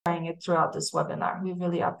sharing it throughout this webinar. We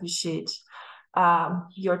really appreciate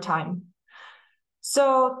your time.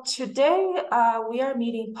 So today we are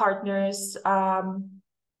meeting partners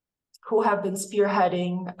who have been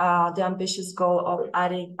spearheading the ambitious goal of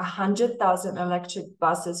adding 100,000 electric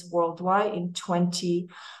buses worldwide in 20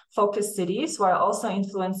 focus cities, while also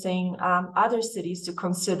influencing other cities to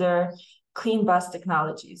consider clean bus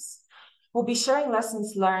technologies. We'll be sharing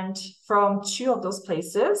lessons learned from 2 of those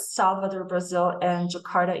places, Salvador, Brazil, and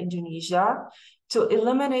Jakarta, Indonesia, to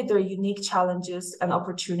eliminate their unique challenges and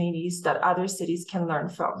opportunities that other cities can learn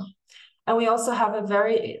from. And we also have a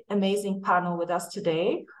very amazing panel with us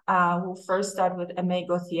today. We'll first start with Aimé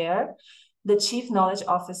Gauthier, the Chief Knowledge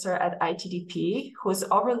Officer at ITDP, who is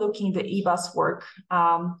overlooking the e-bus work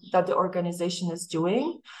that the organization is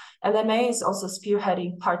doing. And Aimé is also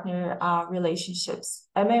spearheading partner relationships.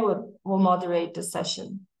 Aimé will moderate the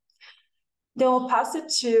session. Then we'll pass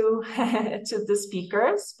it to, to the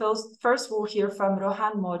speakers. First, we'll hear from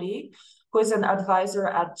Rohan Modi, who is an advisor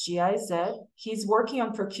at GIZ. He's working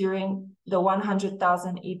on procuring the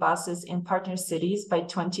 100,000 e-buses in partner cities by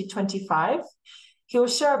 2025. He will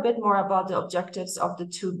share a bit more about the objectives of the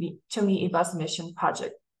TUMI e-bus mission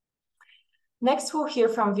project. Next, we'll hear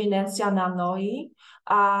from Vinencia Nanoi,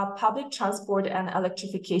 a public transport and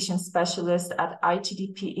electrification specialist at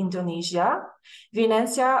ITDP Indonesia.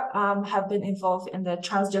 Vinencia have been involved in the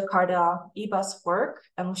Transjakarta e-bus work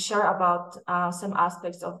and will share about some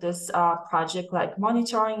aspects of this project, like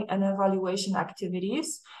monitoring and evaluation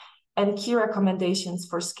activities and key recommendations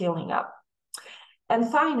for scaling up.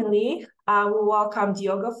 And finally, we welcome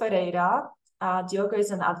Diogo Ferreira. Diogo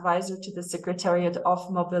is an advisor to the Secretariat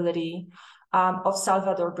of Mobility of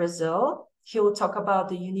Salvador, Brazil. He will talk about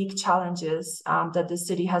the unique challenges that the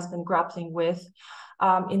city has been grappling with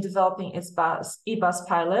in developing its e-bus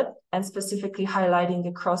pilot, and specifically highlighting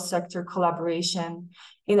the cross-sector collaboration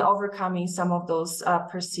in overcoming some of those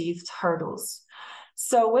perceived hurdles.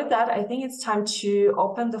 So with that, I think it's time to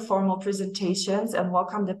open the formal presentations and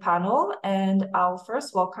welcome the panel. And I'll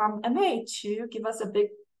first welcome Aimé to give us a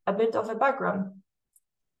bit of a background.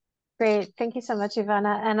 Great. Thank you so much,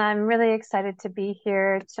 Ivana. And I'm really excited to be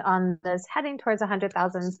here on this heading towards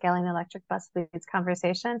 100,000 scaling electric bus fleets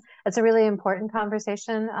conversation. It's a really important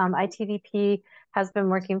conversation. ITDP has been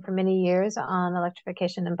working for many years on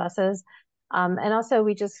electrification in buses. And also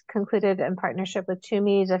we just concluded in partnership with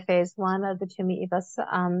TUMI, the phase 1 of the TUMI e-bus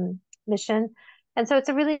mission. And so it's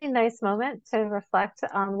a really nice moment to reflect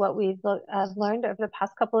on what we've learned over the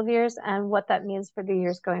past couple of years and what that means for the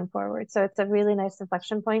years going forward. So it's a really nice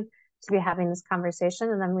inflection point to be having this conversation,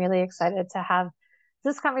 and I'm really excited to have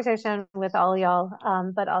this conversation with all y'all,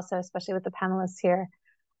 but also especially with the panelists here.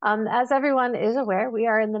 As everyone is aware, we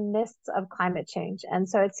are in the midst of climate change, and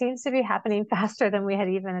so it seems to be happening faster than we had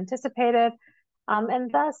even anticipated,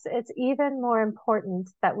 and thus it's even more important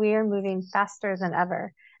that we are moving faster than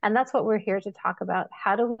ever, and that's what we're here to talk about.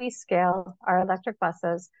 How do we scale our electric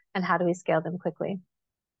buses, and how do we scale them quickly?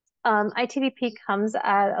 ITDP comes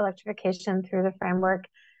at electrification through the framework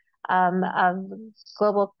of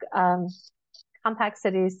global compact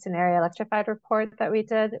cities scenario electrified report that we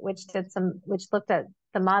did, which looked at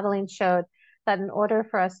the modeling, showed that in order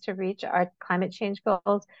for us to reach our climate change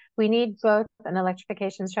goals, we need both an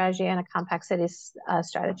electrification strategy and a compact cities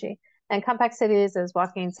strategy. And compact cities is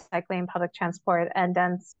walking, cycling, public transport, and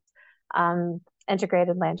dense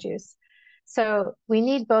integrated land use. So we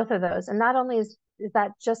need both of those. And not only is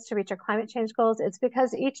that just to reach our climate change goals, it's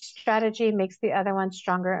because each strategy makes the other one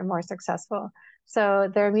stronger and more successful. So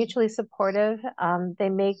they're mutually supportive. They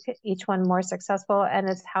make each one more successful, and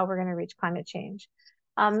it's how we're going to reach climate change.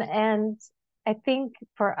 And I think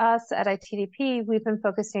for us at ITDP, we've been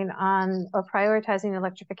focusing on or prioritizing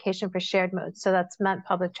electrification for shared modes. So that's meant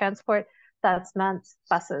public transport, that's meant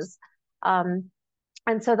buses.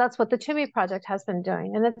 And so that's what the TUMI project has been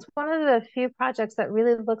doing. And it's one of the few projects that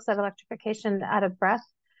really looks at electrification at a breadth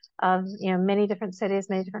of many different cities,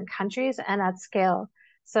 many different countries, and at scale.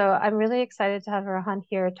 So I'm really excited to have Rohan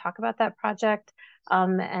here talk about that project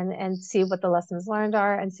and see what the lessons learned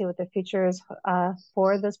are and see what the future is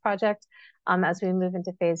for this project as we move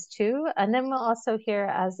into phase 2. And then we'll also hear,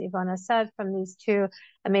 as Ivana said, from these 2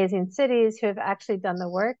 amazing cities who have actually done the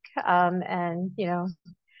work and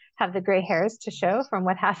have the gray hairs to show from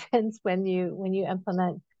what happens when you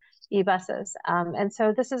implement e-buses. And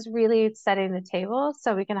so this is really setting the table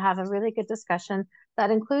so we can have a really good discussion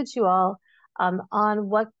that includes you all on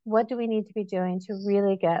what do we need to be doing to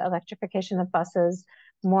really get electrification of buses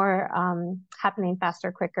more happening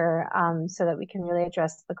faster, quicker, so that we can really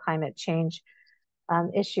address the climate change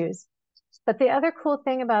issues. But the other cool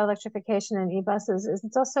thing about electrification and e-buses is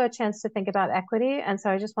it's also a chance to think about equity. And so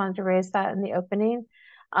I just wanted to raise that in the opening.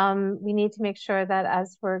 We need to make sure that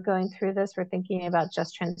as we're going through this, we're thinking about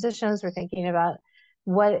just transitions. We're thinking about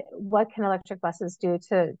what can electric buses do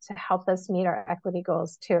to help us meet our equity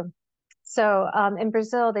goals too. So in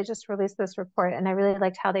Brazil, they just released this report, and I really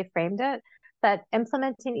liked how they framed it, that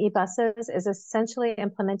implementing e-buses is essentially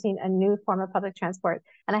implementing a new form of public transport.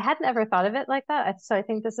 And I hadn't ever thought of it like that. So I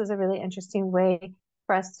think this is a really interesting way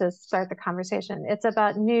for us to start the conversation. It's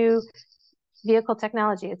about new vehicle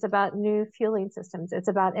technology. It's about new fueling systems. It's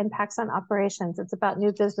about impacts on operations. It's about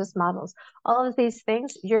new business models. All of these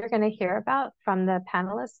things you're going to hear about from the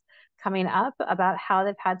panelists coming up about how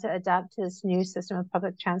they've had to adapt to this new system of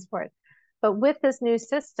public transport. But with this new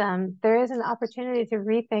system, there is an opportunity to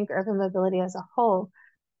rethink urban mobility as a whole.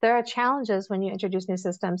 There are challenges when you introduce new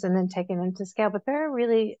systems and then taking them to scale, but there are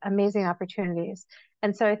really amazing opportunities.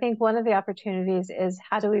 And so I think one of the opportunities is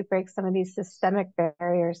how do we break some of these systemic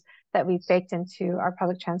barriers that we've baked into our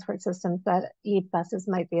public transport systems that e-buses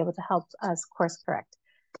might be able to help us course correct.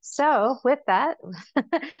 So with that,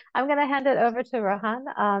 I'm going to hand it over to Rohan,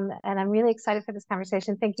 and I'm really excited for this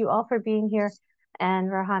conversation. Thank you all for being here.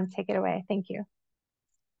 And Rohan, take it away. Thank you.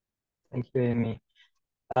 Thank you, Amy.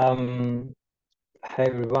 Hi,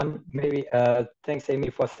 everyone. Maybe thanks, Amy,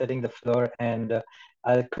 for setting the floor. And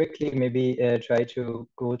I'll quickly maybe try to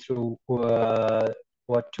go through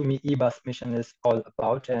what To Me eBus mission is all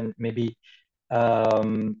about, and maybe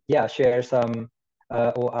share some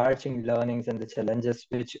overarching learnings and the challenges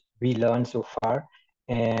which we learned so far,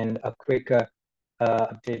 and a quick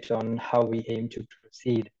update on how we aim to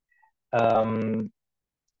proceed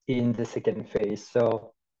in the second phase.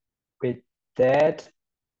 So with that,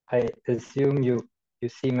 I assume you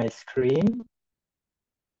see my screen.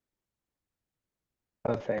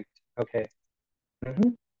 Perfect. Okay.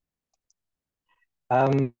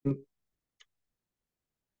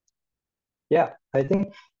 Yeah, I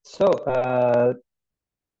think so.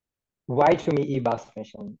 Why To Me eBus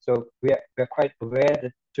mission? So we're quite aware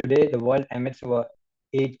that today the world emits over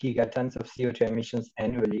 8 gigatons of CO2 emissions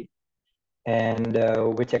annually, and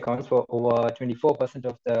which accounts for over 24%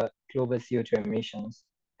 of the global CO2 emissions.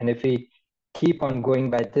 And if we keep on going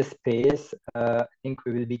by this pace, I think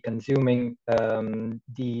we will be consuming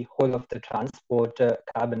the whole of the transport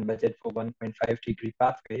carbon budget for 1.5-degree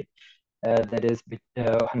pathway. That is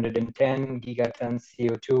 110 gigatons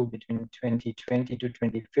CO2 between 2020 to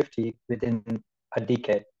 2050 within a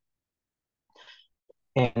decade.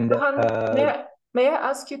 And may I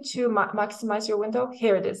ask you to maximize your window?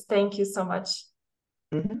 Here it is. Thank you so much.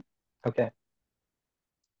 Okay.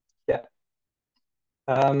 Yeah.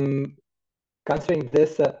 Considering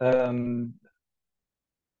this,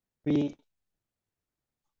 we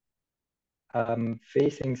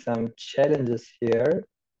facing some challenges here.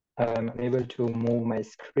 I'm able to move my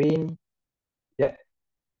screen. Yeah.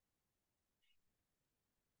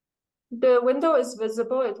 The window is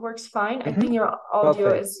visible. It works fine. I think your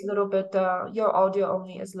audio is a little bit, your audio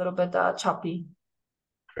only is a little bit choppy.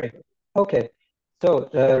 Great. Okay. So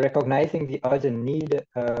recognizing the urgent need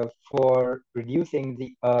for reducing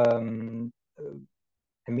the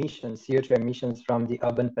emissions, CO2 emissions from the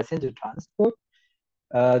urban passenger transport,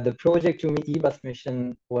 the project To Me eBus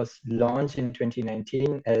mission was launched in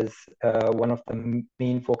 2019 as one of the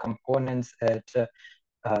main 4 components at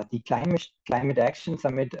the Climate Action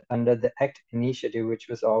Summit under the ACT initiative, which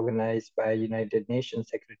was organized by United Nations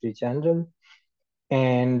Secretary General.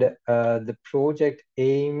 And the project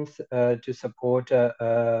aims to support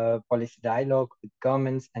policy dialogue with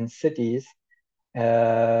governments and cities,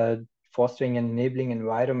 fostering an enabling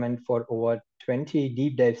environment for over 20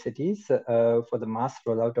 deep dive cities for the mass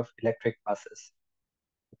rollout of electric buses.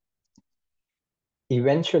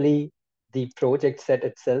 Eventually, the project set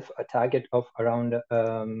itself a target of around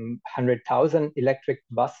 100,000 electric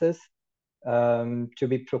buses to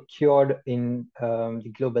be procured in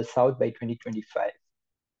the Global South by 2025.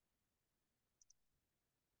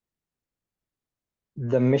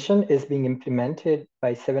 The mission is being implemented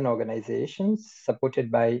by 7 organizations supported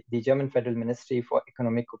by the German Federal Ministry for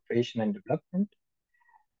Economic Cooperation and Development.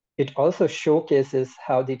 It also showcases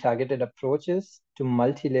how the targeted approaches to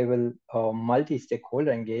multi-level or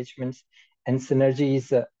multi-stakeholder engagements and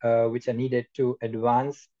synergies which are needed to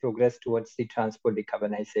advance progress towards the transport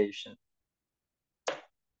decarbonization.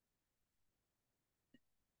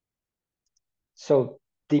 So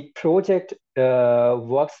the project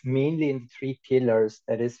works mainly in 3 pillars.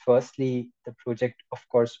 That is, firstly, the project, of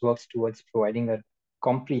course, works towards providing a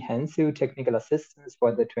comprehensive technical assistance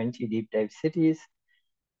for the 20 deep dive cities,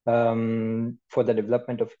 for the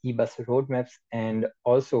development of e-bus roadmaps, and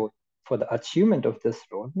also for the achievement of this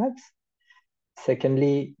roadmaps.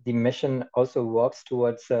 Secondly, the mission also works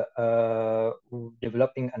towards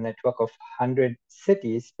developing a network of 100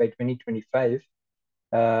 cities by 2025,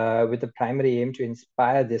 with the primary aim to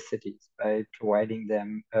inspire these cities by providing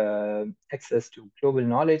them access to global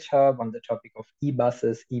knowledge hub on the topic of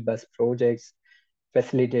e-buses, e-bus projects,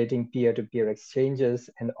 facilitating peer-to-peer exchanges,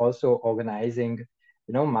 and also organizing,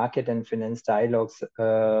 market and finance dialogues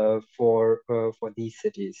for these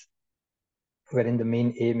cities, wherein the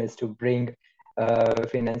main aim is to bring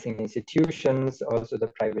financing institutions, also the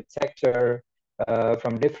private sector,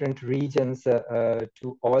 from different regions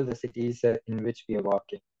to all the cities in which we are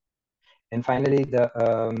working. And finally, the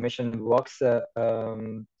mission works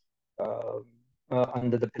under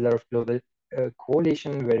the pillar of global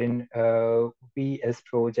coalition, wherein we as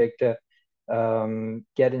project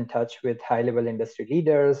get in touch with high-level industry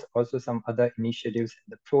leaders, also some other initiatives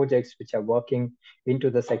and the projects which are working into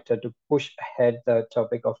the sector to push ahead the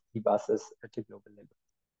topic of e-buses at a global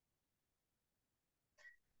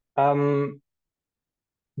level.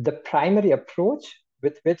 The primary approach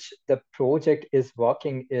with which the project is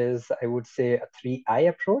working is, I would say, a 3I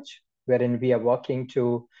approach, wherein we are working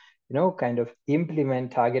to, kind of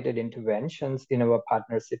implement targeted interventions in our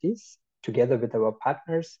partner cities together with our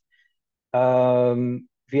partners.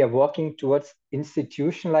 We are working towards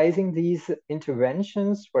institutionalizing these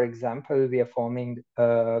interventions. For example, we are forming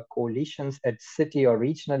coalitions at city or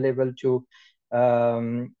regional level to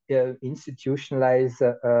institutionalize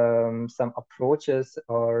some approaches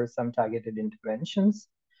or some targeted interventions.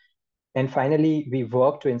 And finally, we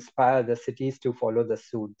work to inspire the cities to follow the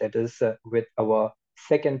suit. That is with our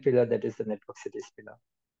second pillar, that is the network cities pillar.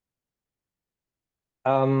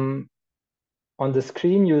 On the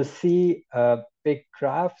screen, you see a big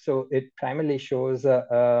graph. So it primarily shows we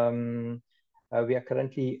are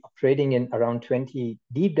currently operating in around 20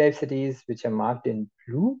 deep dive cities, which are marked in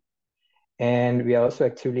blue. And we are also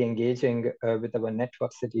actively engaging with our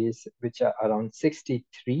network cities, which are around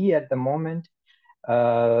 63 at the moment.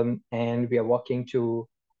 And we are working to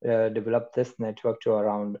develop this network to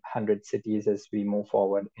around 100 cities as we move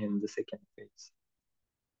forward in the second phase.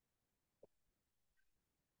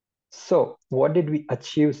 So what did we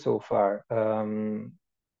achieve so far?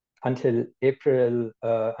 Until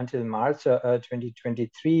March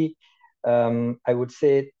 2023, I would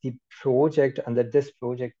say the project, under this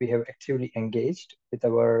project, we have actively engaged with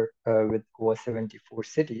our with over 74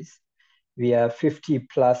 cities. We have 50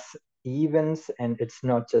 plus events, and it's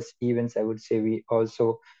not just events. I would say we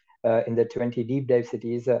also in the 20 deep dive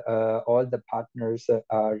cities, all the partners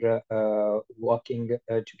are working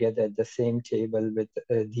together at the same table with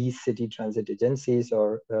these city transit agencies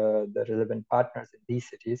or the relevant partners in these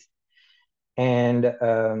cities. And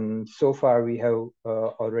so far, we have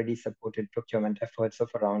already supported procurement efforts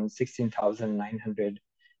of around 16,900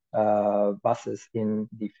 buses in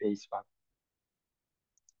the phase 1.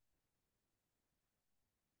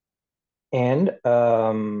 And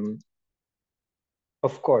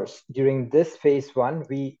of course, during this phase 1,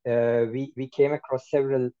 we came across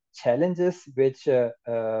several challenges which to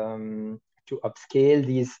upscale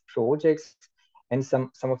these projects, and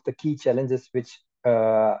some of the key challenges which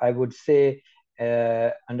I would say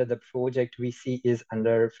under the project we see is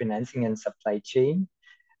under financing and supply chain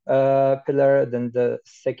pillar. Then the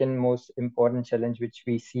second most important challenge which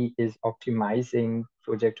we see is optimizing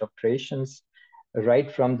project operations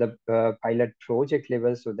right from the pilot project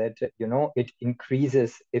level, so that it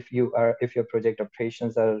increases if your project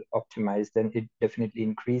operations are optimized, then it definitely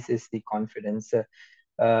increases the confidence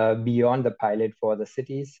beyond the pilot for the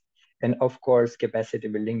cities. And of course, capacity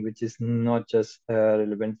building, which is not just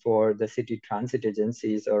relevant for the city transit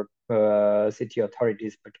agencies or city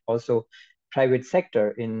authorities, but also private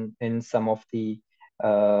sector in some of the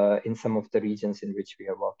regions in which we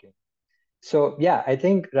are working. So yeah, I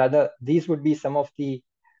think rather these would be some of the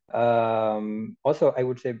also I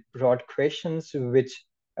would say broad questions which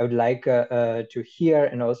I would like to hear,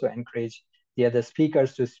 and also encourage the other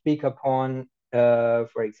speakers to speak upon.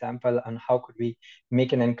 For example, on how could we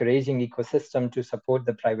make an encouraging ecosystem to support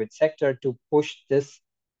the private sector to push this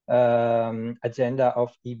agenda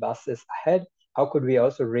of e-buses ahead? How could we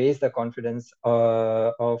also raise the confidence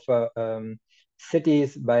of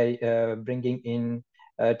cities by bringing in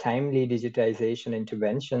timely digitization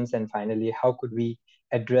interventions? And finally, how could we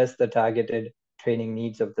address the targeted training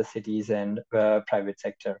needs of the cities and private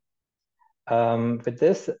sector? With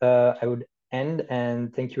this, I would end,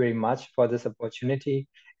 and thank you very much for this opportunity.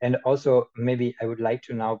 And also, maybe I would like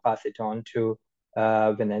to now pass it on to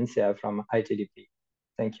Venencia from ITDP.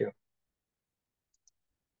 Thank you.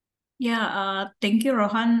 Yeah, thank you,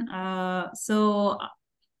 Rohan. So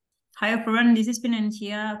Hi everyone, this is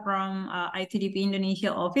Financia from ITDP Indonesia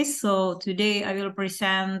office. So today I will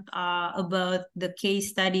present about the case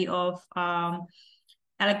study of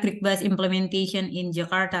electric bus implementation in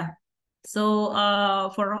Jakarta. So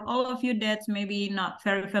for all of you that's maybe not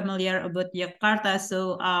very familiar about Jakarta,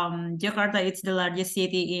 so Jakarta is the largest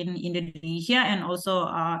city in Indonesia and also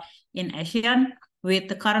in ASEAN. With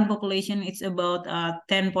the current population, it's about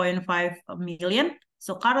 10.5 million.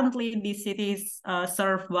 So currently, this city is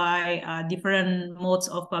served by different modes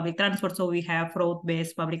of public transport. So we have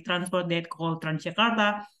road-based public transport that called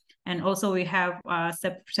Transjakarta, and also we have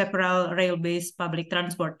several rail-based public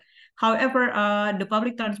transport. However, the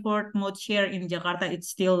public transport mode share in Jakarta is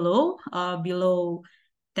still low, below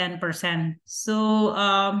 10%. So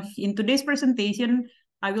in today's presentation,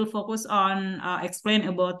 I will focus on explain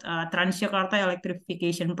about Transjakarta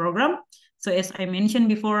electrification program. So as I mentioned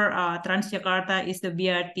before, Transjakarta is the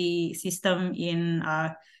BRT system in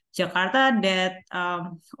Jakarta that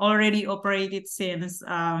already operated since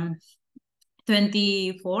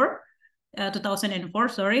 2004,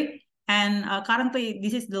 sorry. And currently,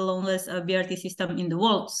 this is the longest BRT system in the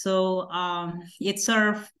world. So it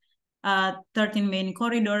serves 13 main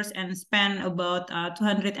corridors and span about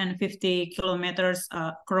 250 kilometers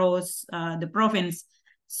across the province.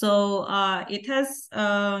 So it has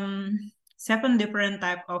 7 different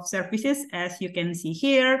type of services, as you can see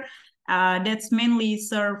here. That's mainly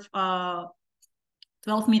serve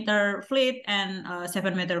 12-meter fleet and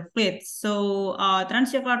 7-meter fleet. So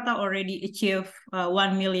Transjakarta already achieved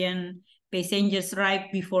 1 million passengers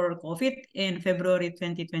right before COVID in February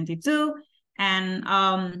 2022. And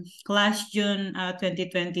last June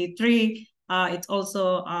 2023, it's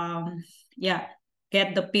also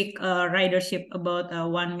get the peak ridership about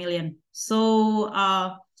 1 million. So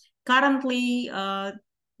currently,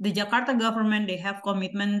 the Jakarta government, they have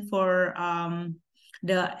commitment for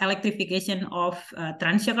the electrification of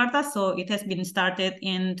Transjakarta. So it has been started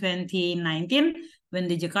in 2019 when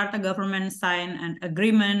the Jakarta government signed an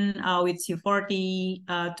agreement with C40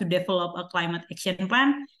 to develop a climate action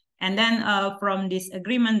plan. And then from this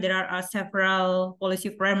agreement, there are several policy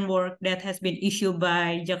framework that has been issued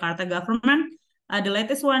by Jakarta government. The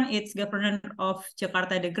latest one, it's Government of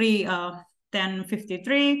Jakarta Decree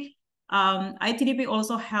 1053. ITDP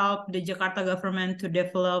also helped the Jakarta government to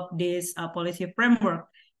develop this policy framework.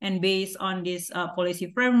 And based on this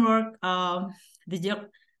policy framework, the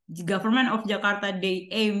government of Jakarta, they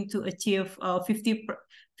aim to achieve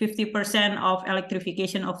 50% of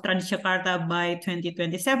electrification of Transjakarta by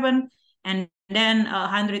 2027, and then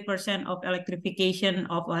 100% of electrification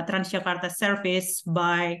of Transjakarta service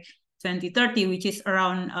by 2030, which is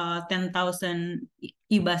around 10,000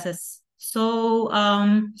 e-buses. So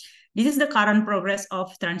this is the current progress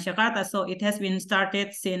of Transjakarta. So it has been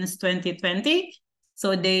started since 2020.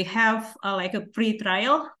 So they have like a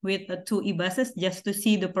pre-trial with 2 e-buses just to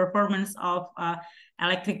see the performance of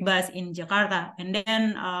electric bus in Jakarta. And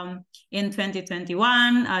then in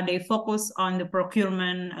 2021, they focus on the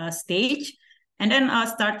procurement stage. And then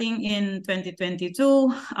starting in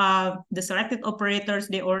 2022, the selected operators,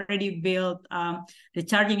 they already built the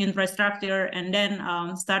charging infrastructure and then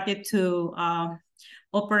started to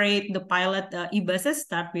operate the pilot e-buses,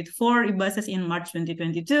 start with 4 e-buses in March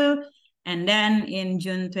 2022. And then in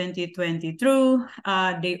June 2022,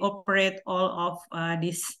 they operate all of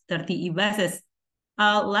these 30 e-buses.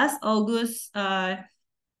 Last August,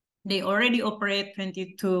 they already operate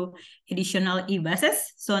 22 additional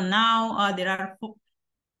e-buses. So now there are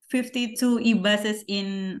 52 e-buses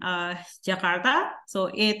in Jakarta.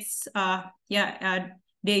 So it's,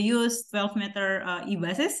 they use 12-meter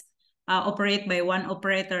e-buses. Operate by 1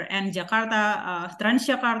 operator, and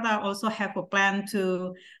Transjakarta also have a plan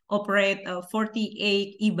to operate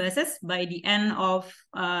 48 e-buses by the end of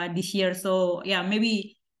this year. So yeah,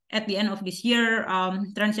 maybe at the end of this year,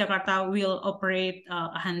 Transjakarta will operate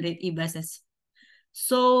 100 e-buses.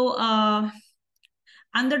 So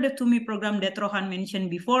under the TUMI program that Rohan mentioned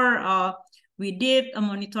before, we did a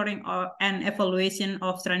monitoring and evaluation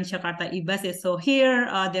of Transjakarta e-buses. So here,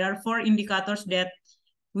 there are 4 indicators that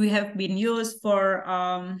we have been used for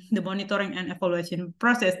the monitoring and evaluation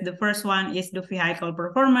process. The first one is the vehicle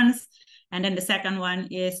performance. And then the second one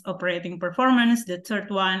is operating performance. The third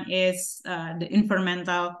one is the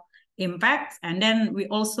environmental impacts. And then we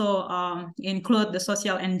also include the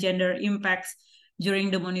social and gender impacts during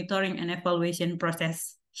the monitoring and evaluation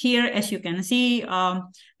process. Here, as you can see,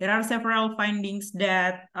 there are several findings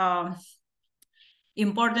that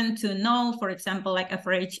important to know, for example, like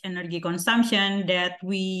average energy consumption that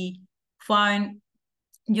we find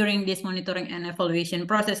during this monitoring and evaluation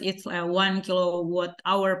process, it's 1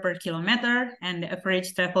 kilowatt-hour per kilometer, and the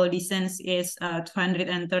average travel distance is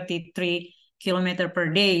 233 kilometer per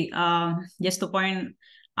day. Just to point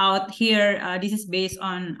out here, this is based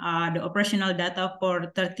on the operational data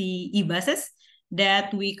for 30 e-buses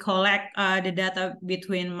that we collect the data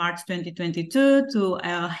between March 2022 to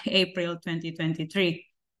April 2023.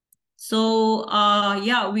 So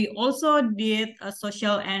yeah, we also did a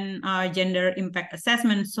social and gender impact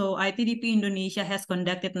assessment. So ITDP Indonesia has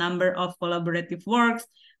conducted a number of collaborative works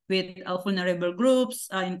with vulnerable groups,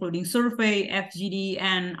 including survey, FGD,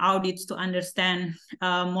 and audits to understand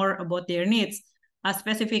more about their needs.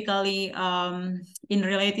 Specifically in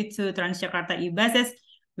related to Transjakarta e-buses,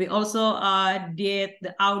 we also did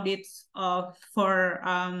the audits for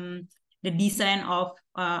the design of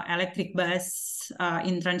electric bus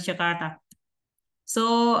in Transjakarta.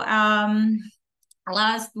 So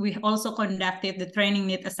last, we also conducted the training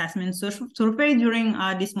need assessment survey during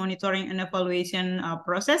this monitoring and evaluation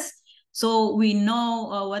process. So we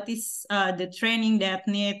know what is the training that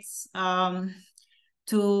needs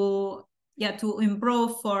to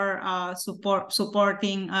improve for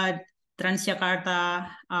supporting Transjakarta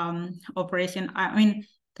operation. I mean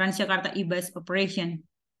Transjakarta e-bus operation.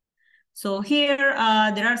 So here,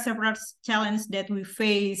 there are several challenges that we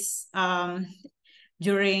face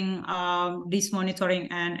during this monitoring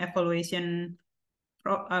and evaluation.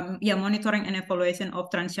 Monitoring and evaluation of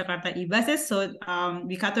Transjakarta e-buses. So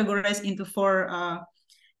we categorize into 4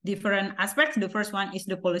 different aspects. The first one is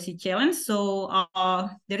the policy challenge. So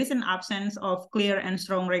there is an absence of clear and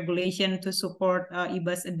strong regulation to support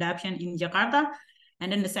e-bus adoption in Jakarta.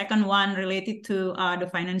 And then the second one related to the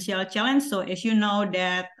financial challenge. So as you know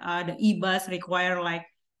that the e-bus require like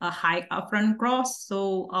a high upfront cost.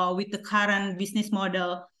 So with the current business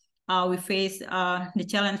model, we face the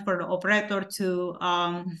challenge for the operator to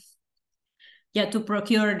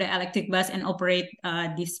procure the electric bus and operate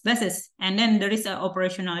these buses. And then there is an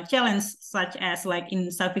operational challenge such as like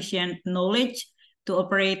insufficient knowledge to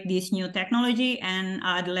operate this new technology. And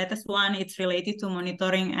the latest one, it's related to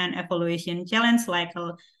monitoring and evaluation challenge, like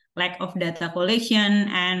a lack of data collection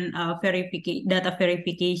and data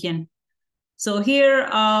verification. So here,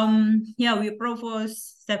 we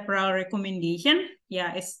propose several recommendations.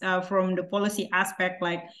 It's from the policy aspect,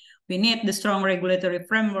 like we need the strong regulatory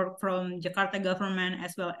framework from Jakarta government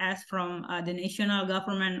as well as from the national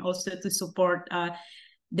government also to support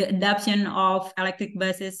the adoption of electric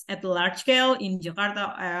buses at a large scale in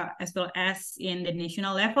Jakarta as well as in the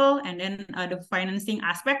national level, and then the financing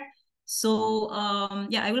aspect. So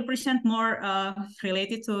I will present more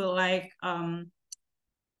related to like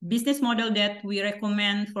business model that we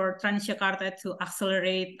recommend for Transjakarta to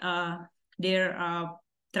accelerate their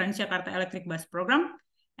Transjakarta electric bus program.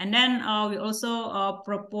 And then we also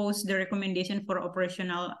propose the recommendation for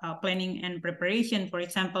operational planning and preparation, for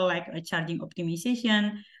example, like a charging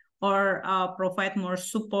optimization, or provide more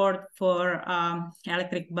support for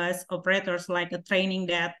electric bus operators, like a training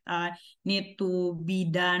that need to be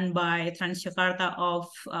done by Transjakarta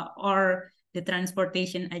or the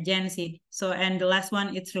transportation agency. So, and the last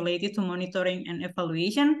one, it's related to monitoring and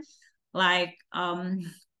evaluation, like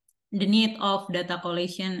the need of data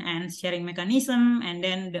collection and sharing mechanism, and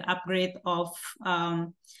then the upgrade of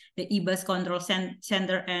the e-bus control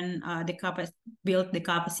center and build the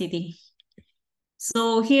capacity.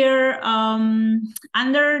 So here,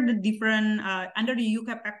 under the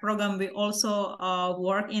UCAPEC program, we also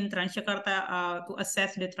work in Transjakarta to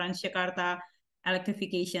assess the Transjakarta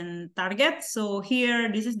electrification target. So here,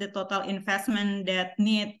 this is the total investment that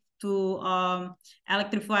need to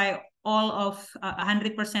electrify all of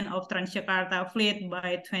 100% of Transjakarta fleet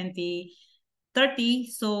by 2030.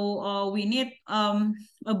 So we need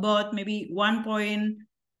about maybe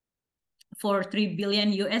 1.43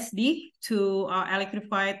 billion USD to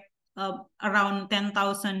electrify around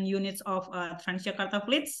 10,000 units of Transjakarta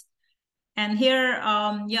fleets. And here,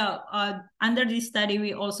 under this study,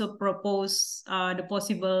 we also propose the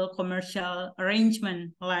possible commercial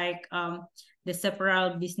arrangement, like the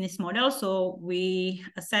several business models. So we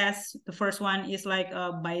assess, the first one is like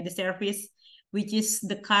by the service, which is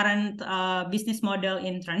the current business model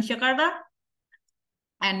in Transjakarta.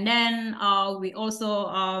 And then we also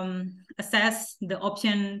assess the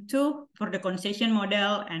option 2 for the concession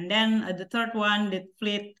model. And then the third one, the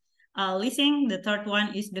fleet leasing. The third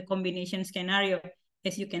one is the combination scenario,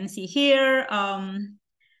 as you can see here.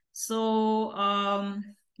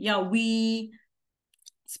 We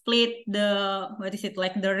split the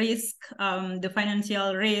risk, the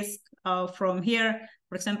financial risk from here.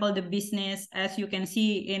 For example, the business, as you can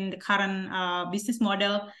see in the current business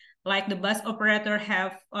model, like the bus operator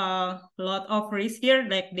have a lot of risk here,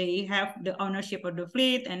 like they have the ownership of the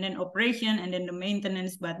fleet and then operation and then the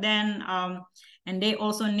maintenance, but then and they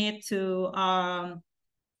also need to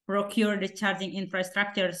procure the charging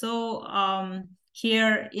infrastructure. So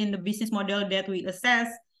here in the business model that we assess,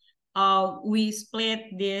 we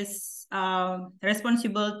split this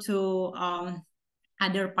responsible to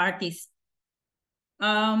other parties.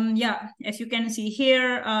 Yeah, as you can see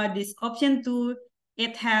here, this option 2,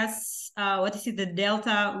 it has what is it, the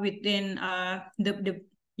delta within the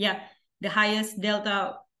highest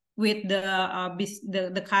delta with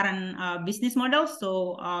the current business model.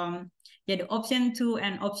 So yeah, the option 2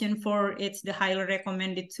 and option 4, it's the highly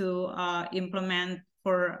recommended to implement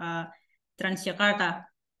for Transjakarta.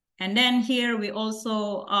 And then here we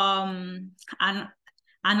also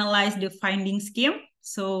analyze the funding scheme.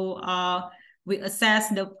 So we assess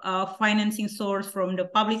the financing source from the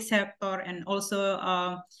public sector and also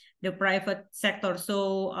the private sector.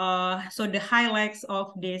 So so the highlights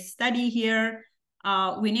of this study here,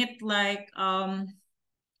 we need like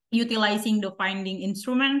utilizing the funding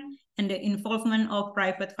instrument and the involvement of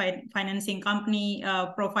private financing company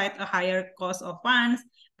provide a higher cost of funds,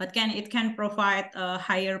 but it can provide a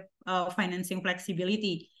higher financing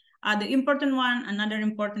flexibility. Another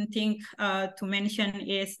important thing to mention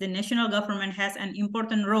is the national government has an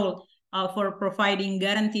important role for providing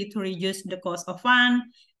guarantee to reduce the cost of fund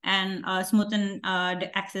and smoothen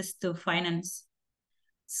the access to finance.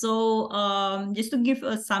 So just to give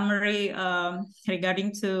a summary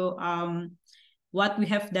regarding to what we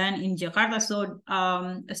have done in Jakarta. So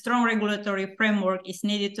a strong regulatory framework is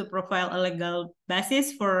needed to provide a legal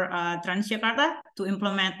basis for Transjakarta to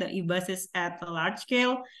implement the e-buses at a large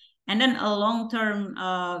scale. And then a long-term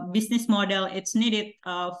business model, it's needed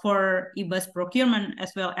for e-bus procurement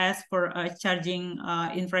as well as for charging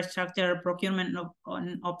infrastructure procurement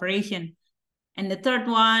on operation. And the third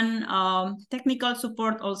one, technical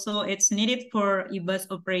support also, it's needed for e-bus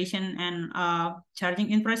operation and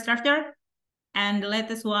charging infrastructure. And the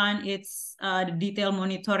latest one, it's the detailed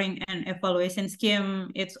monitoring and evaluation scheme.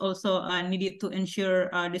 It's also needed to ensure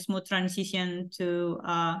the smooth transition to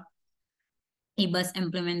e-bus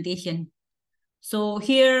implementation. So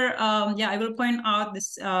here, I will point out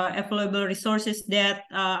this available resources that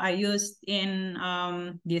I used in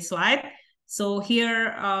this slide. So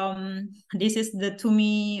here, this is the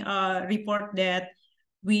TUMI report that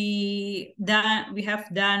we have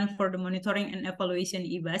done for the monitoring and evaluation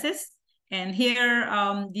e-buses. And here,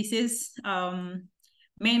 this is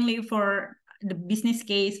mainly for the business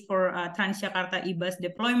case for Transjakarta e-bus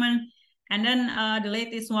deployment. And then the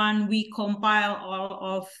latest one, we compile all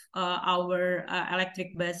of our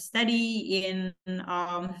electric bus study in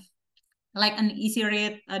like an easy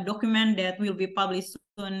read document that will be published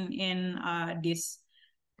soon in this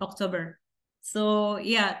October. So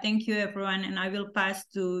yeah, thank you everyone. And I will pass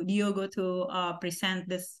to Diogo to present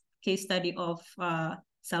this case study of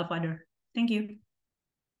Salvador. Thank you.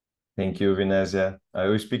 Thank you, Vinésia. I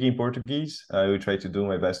will speak in Portuguese. I will try to do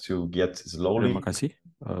my best to get slowly. Terima kasih.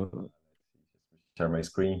 Share my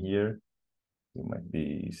screen here. You might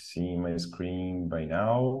be seeing my screen by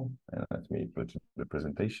now. And let me put the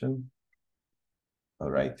presentation. All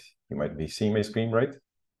right. You might be seeing my screen, right?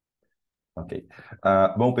 Okay.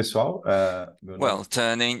 Bom, pessoal. Well,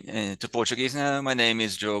 turning to Portuguese now. My name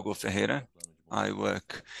is Diogo Ferreira. I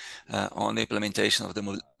work on the implementation of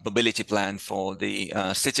the mobility plan for the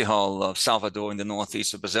City Hall of Salvador in the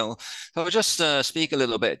northeast of Brazil. So I'll just speak a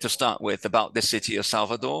little bit to start with about the City of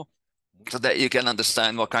Salvador, so that you can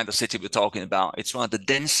understand what kind of city we're talking about. It's one of the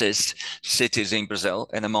densest cities in Brazil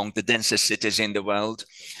and among the densest cities in the world.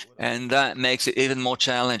 And that makes it even more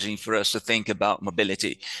challenging for us to think about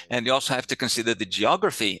mobility. And you also have to consider the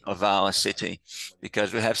geography of our city,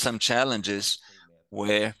 because we have some challenges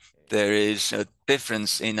where there is a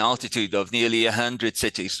difference in altitude of nearly 100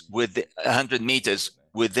 cities with 100 meters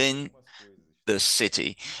within the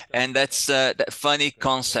city. And that's that funny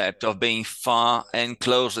concept of being far and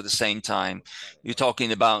close at the same time. You're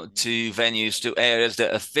talking about two venues, two areas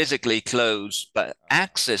that are physically close, but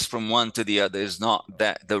access from one to the other is not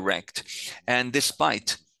that direct. And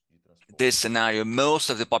despite this scenario,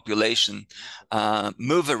 most of the population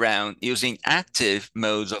move around using active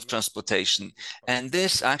modes of transportation. And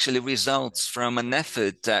this actually results from an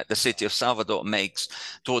effort that the City of Salvador makes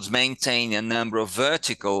towards maintaining a number of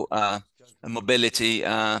vertical mobility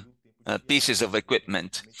pieces of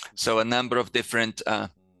equipment. So a number of different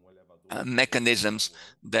mechanisms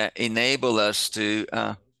that enable us to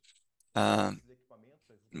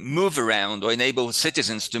move around or enable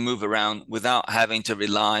citizens to move around without having to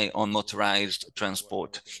rely on motorized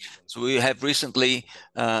transport. So we have recently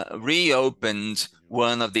reopened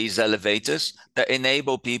one of these elevators that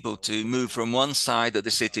enable people to move from one side of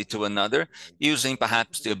the city to another, using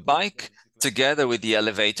perhaps their bike together with the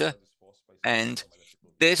elevator. And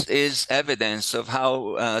this is evidence of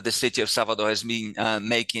how the city of Salvador has been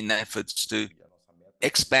making efforts to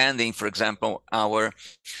expanding, for example, our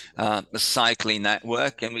cycling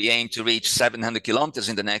network, and we aim to reach 700 kilometers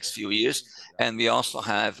in the next few years. And we also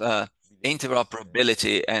have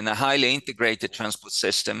interoperability and a highly integrated transport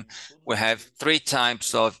system. We have 3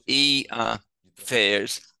 types of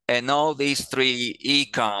fares, and all these 3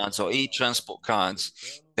 cards or transport cards,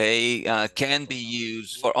 they can be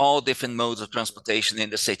used for all different modes of transportation in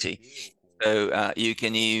the city. So you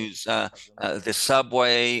can use the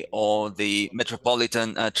subway or the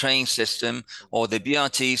metropolitan train system or the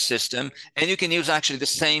BRT system, and you can use actually the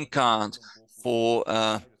same card for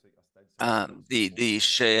the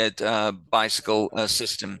shared bicycle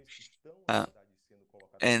system.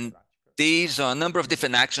 And these are a number of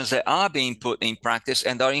different actions that are being put in practice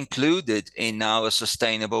and are included in our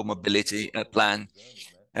sustainable mobility plan.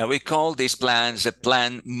 We call these plans the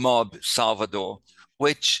Plan MOB Salvador,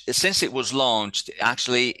 which, since it was launched,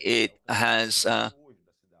 actually it has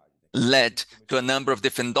led to a number of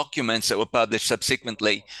different documents that were published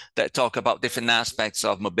subsequently that talk about different aspects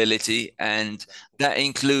of mobility, and that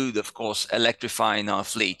include, of course, electrifying our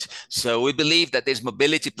fleet. So we believe that this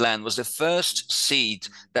mobility plan was the first seed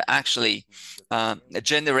that actually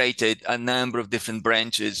generated a number of different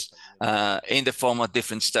branches in the form of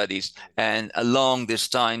different studies. And along this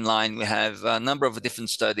timeline, we have a number of different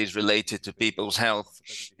studies related to people's health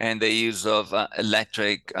and the use of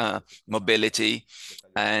electric mobility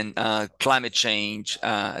and climate change.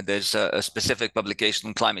 There's a specific publication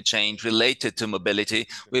on climate change related to mobility.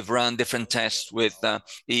 We've run different tests with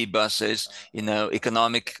e-buses,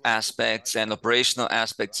 economic aspects and operational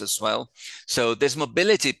aspects as well. So this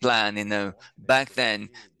mobility plan, back then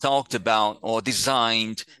talked about or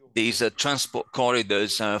designed these transport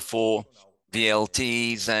corridors for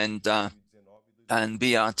VLTs and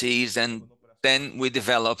BRTs, and then we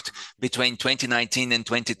developed between 2019 and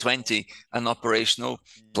 2020 an operational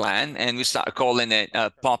plan, and we started calling it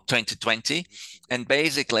POP 2020. And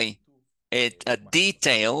basically, it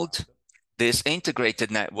detailed this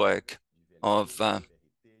integrated network of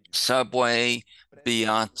subway,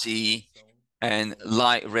 BRT, and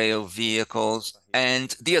light rail vehicles,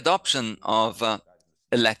 and the adoption of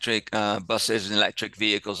electric buses and electric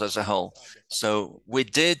vehicles as a whole. So we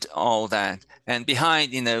did all that. And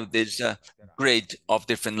behind, this grid of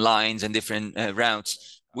different lines and different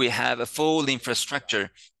routes, we have a full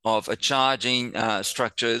infrastructure of charging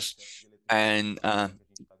structures and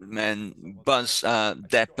bus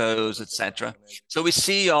depots, etc. So we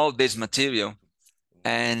see all this material,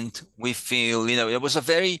 and we feel, it was a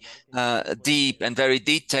very deep and very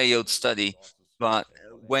detailed study. But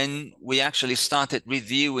when we actually started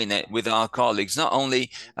reviewing it with our colleagues, not only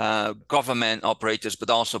government operators, but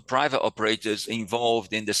also private operators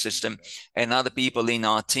involved in the system and other people in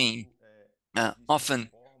our team, often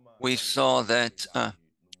we saw that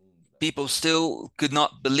people still could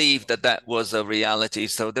not believe that that was a reality.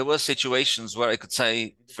 So there were situations where I could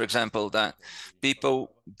say, for example, that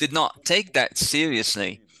people did not take that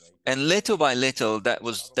seriously. And little by little,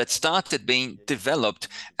 that started being developed,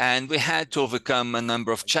 and we had to overcome a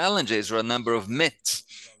number of challenges or a number of myths.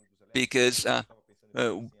 Because,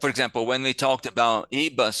 for example, when we talked about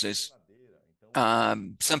e-buses,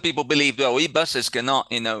 some people believed, well, e-buses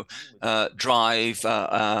cannot, drive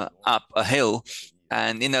up a hill.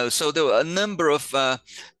 And, so there were a number of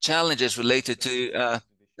challenges related to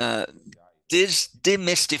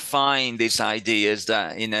demystifying these ideas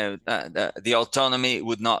that, the autonomy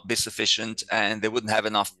would not be sufficient and they wouldn't have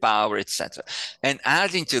enough power, etc. And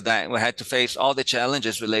adding to that, we had to face all the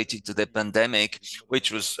challenges related to the pandemic,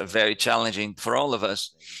 which was very challenging for all of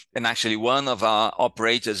us. And actually, one of our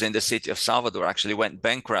operators in the city of Salvador actually went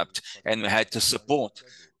bankrupt, and we had to support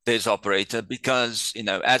this operator because,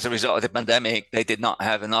 as a result of the pandemic, they did not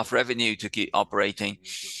have enough revenue to keep operating.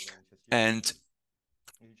 And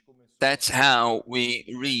that's how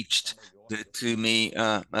we reached the TUMI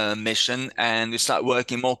mission, and we started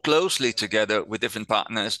working more closely together with different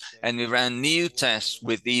partners, and we ran new tests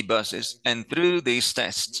with e-buses. And through these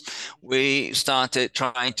tests, we started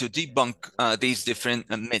trying to debunk these different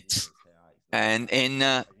myths. And in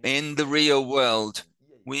the real world,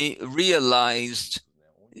 we realized,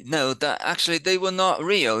 that actually they were not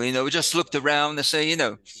real. We just looked around and say,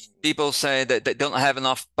 people say that they don't have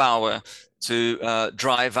enough power to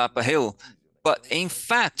drive up a hill. but in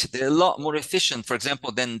fact, they're a lot more efficient, for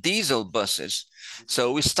example, than diesel buses.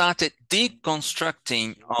 So we started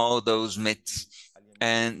deconstructing all those myths.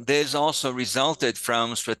 And this also resulted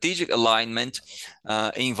from strategic alignment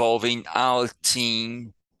involving our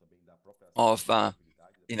team of,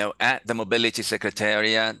 at the Mobility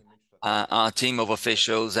Secretariat, our team of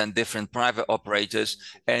officials and different private operators,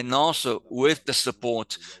 and also with the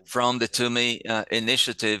support from the TUMI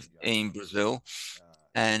initiative in Brazil.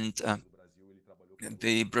 And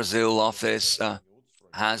the Brazil office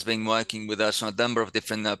has been working with us on a number of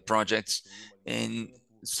different projects. And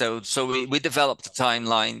so we developed a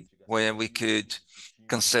timeline where we could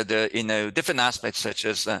consider, different aspects such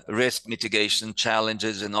as risk mitigation,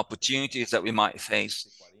 challenges and opportunities that we might face.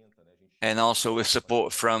 And also with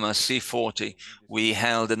support from C40, we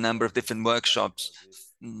held a number of different workshops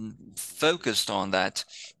focused on that.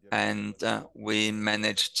 And we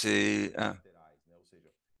managed to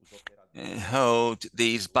hold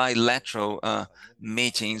these bilateral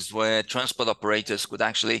meetings where transport operators could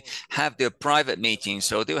actually have their private meetings.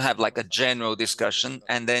 So they'll have like a general discussion,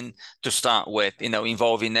 and then to start with,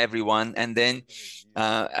 involving everyone. And then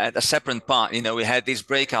at a separate part, we had these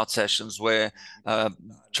breakout sessions where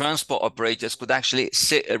transport operators could actually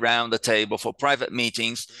sit around the table for private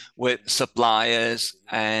meetings with suppliers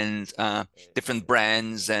and different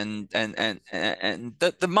brands and the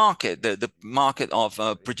market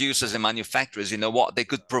of producers and manufacturers, what they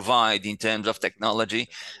could provide in terms of technology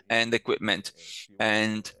and equipment.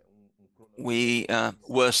 And we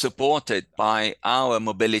were supported by our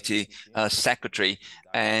mobility secretary,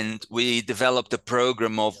 and we developed a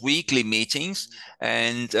program of weekly meetings,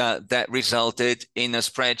 and that resulted in a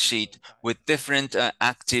spreadsheet with different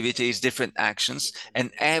activities, different actions.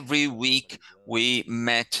 And every week we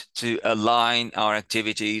met to align our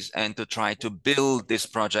activities and to try to build this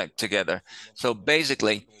project together. So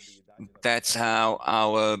basically, that's how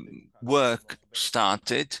our work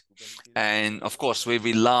started. And of course, we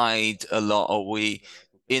relied a lot, or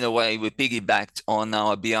in a way, we piggybacked on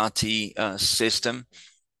our BRT system.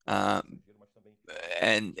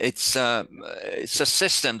 And it's a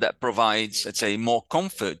system that provides, let's say, more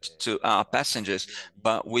comfort to our passengers,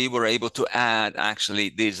 but we were able to add actually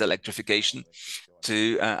this electrification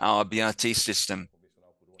to our BRT system.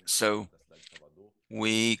 So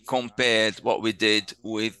we compared what we did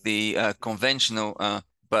with the conventional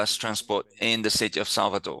bus transport in the city of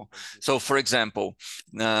Salvador. So for example,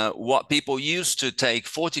 what people used to take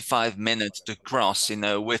 45 minutes to cross,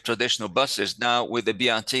 with traditional buses, now with the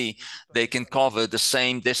BRT, they can cover the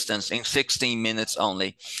same distance in 16 minutes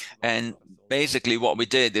only. And basically what we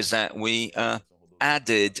did is that we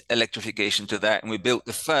added electrification to that, and we built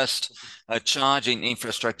the first charging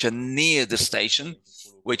infrastructure near the station,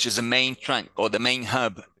 which is the main trunk or the main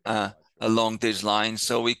hub along this line.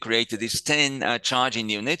 So we created these 10 charging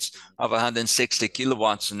units of 160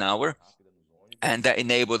 kilowatts an hour, and that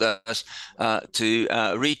enabled us to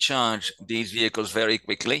recharge these vehicles very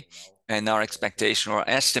quickly. And our expectation or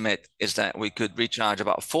estimate is that we could recharge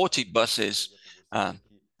about 40 buses at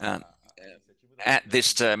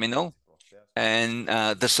this terminal. And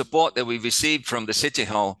the support that we received from the City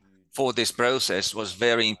Hall for this process was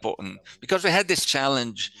very important, because we had this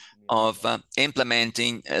challenge of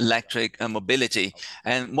implementing electric mobility.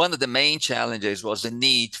 And one of the main challenges was the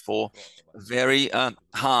need for very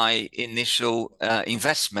high initial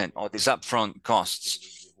investment, or these upfront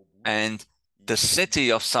costs. And the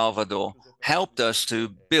city of Salvador helped us to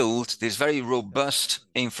build this very robust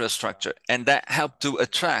infrastructure, and that helped to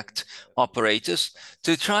attract operators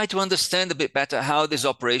to try to understand a bit better how this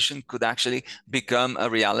operation could actually become a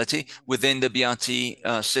reality within the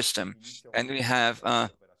BRT system. And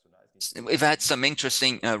we've had some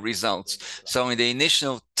interesting results. So in the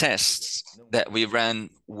initial tests that we ran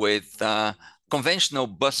with conventional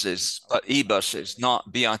buses, but e-buses,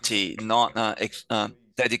 not BRT, not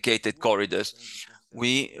dedicated corridors,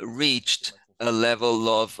 we reached a level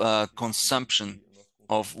of consumption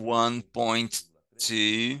of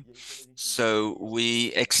 1.2. So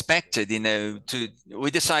we expected,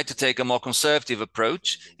 we decided to take a more conservative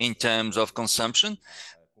approach in terms of consumption,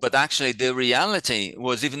 but actually the reality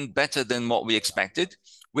was even better than what we expected.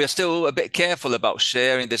 We are still a bit careful about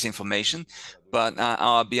sharing this information, but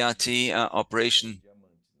our BRT operation,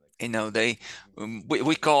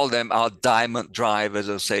 we call them our diamond drivers,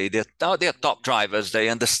 or say they're top drivers. They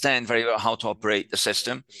understand very well how to operate the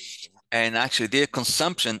system. And actually their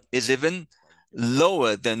consumption is even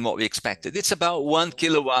lower than what we expected. It's about 1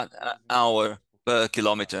 kilowatt hour per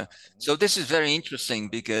kilometer. So this is very interesting,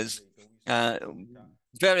 because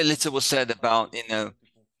very little was said about,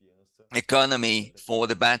 economy for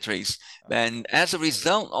the batteries. And as a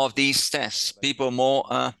result of these tests, people are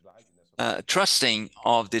more trusting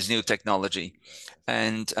of this new technology.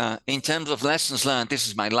 And in terms of lessons learned, this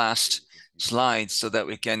is my last slide so that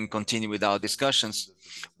we can continue with our discussions.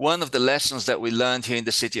 One of the lessons that we learned here in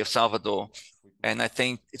the city of Salvador, and I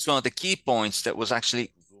think it's one of the key points that was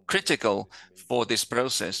actually critical for this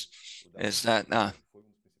process, is that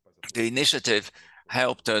the initiative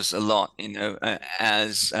helped us a lot,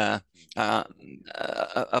 as a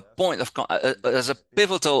point of as a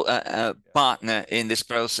pivotal partner in this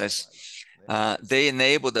process. They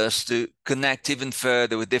enabled us to connect even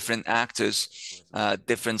further with different actors,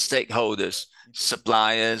 different stakeholders,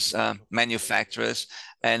 suppliers, manufacturers,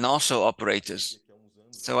 and also operators.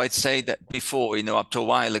 So I'd say that before, up to a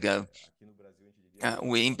while ago,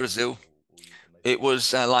 we in Brazil, it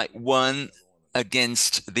was like one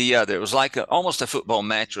against the other. It was like almost a football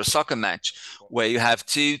match or a soccer match where you have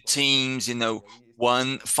two teams,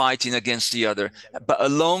 one fighting against the other. But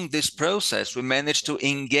along this process, we managed to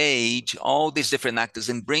engage all these different actors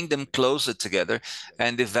and bring them closer together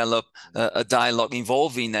and develop a dialogue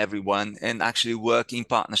involving everyone and actually work in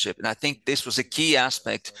partnership. And I think this was a key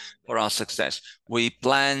aspect for our success. We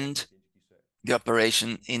planned the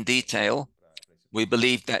operation in detail. We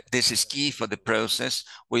believe that this is key for the process.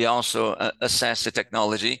 We also assess the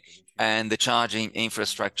technology and the charging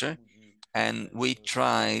infrastructure, and we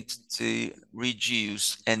tried to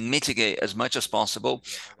reduce and mitigate as much as possible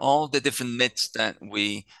all the different myths that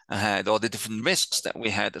we had, all the different risks that we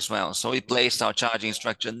had as well. So we placed our charging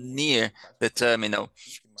structure near the terminal.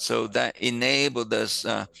 So that enabled us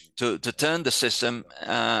to turn the system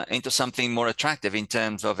into something more attractive in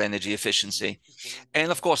terms of energy efficiency. And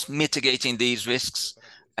of course, mitigating these risks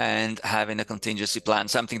and having a contingency plan,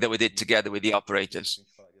 something that we did together with the operators.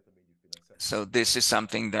 So this is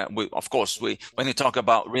something that when we talk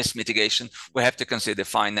about risk mitigation, we have to consider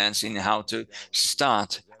financing, how to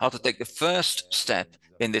take the first step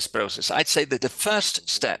in this process. I'd say that the first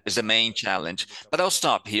step is the main challenge, but I'll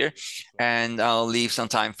stop here and I'll leave some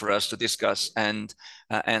time for us to discuss and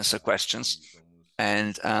answer questions.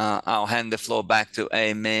 And I'll hand the floor back to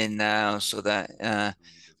Amin now so that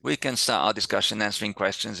we can start our discussion answering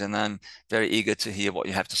questions. And I'm very eager to hear what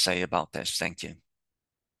you have to say about this. Thank you.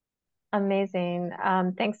 Amazing.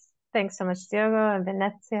 Thanks so much, Diogo and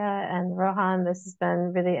Venezia and Rohan. This has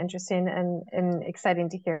been really interesting and exciting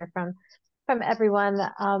to hear from everyone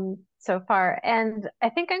so far. And I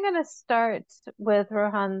think I'm going to start with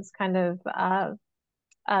Rohan's kind of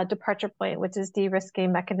departure point, which is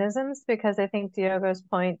de-risking mechanisms, because I think Diogo's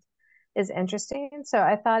point is interesting. So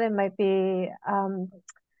I thought it might be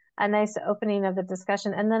a nice opening of the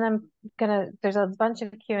discussion. And then there's a bunch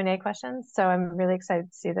of Q&A questions, so I'm really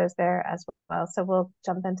excited to see those there as well. So we'll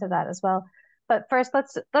jump into that as well. But first,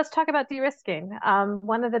 let's talk about de-risking.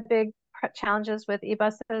 One of the big challenges with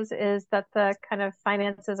e-buses is that the kind of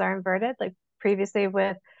finances are inverted. Like previously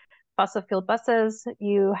with fossil fuel buses,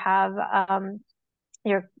 you have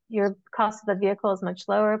your cost of the vehicle is much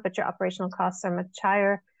lower, but your operational costs are much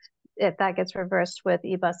higher. That gets reversed with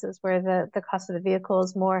e-buses, where the cost of the vehicle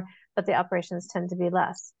is more, but the operations tend to be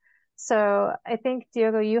less. So I think,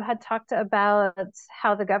 Diogo, you had talked about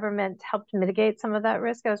how the government helped mitigate some of that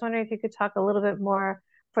risk. I was wondering if you could talk a little bit more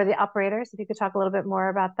for the operators, if you could talk a little bit more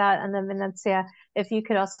about that. And then Venezia, if you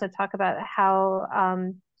could also talk about how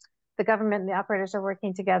the government and the operators are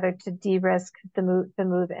working together to de-risk the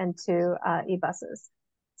move into e-buses.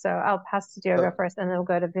 So I'll pass to Diogo first, and then we'll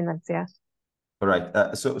go to Venezia. All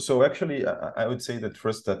right. So actually, I would say that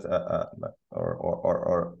first that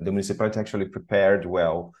or the municipality actually prepared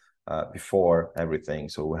well before everything.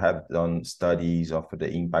 So we have done studies of the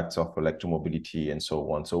impacts of electromobility and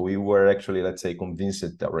so on. So we were actually, let's say,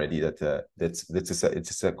 convinced already that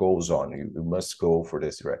it's a goes on. You must go for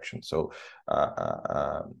this direction. So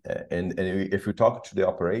and if you talk to the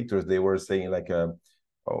operators, they were saying like,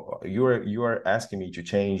 oh, you are asking me to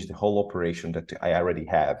change the whole operation that I already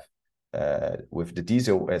have. With the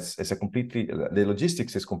diesel, as a completely, the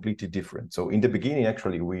logistics is completely different. So in the beginning,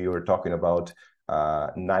 actually, we were talking about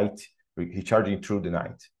night recharging through the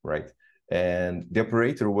night, right? And the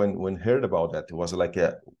operator, when heard about that, it was like,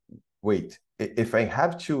 wait, if I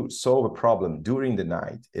have to solve a problem during the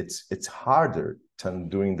night, it's harder than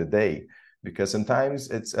during the day, because sometimes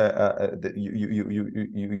it's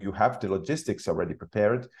you have the logistics already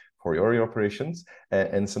prepared for your operations,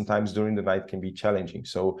 and sometimes during the night can be challenging.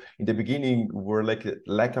 So in the beginning, we're like a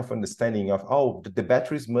lack of understanding of, oh, the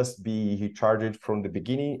batteries must be recharged from the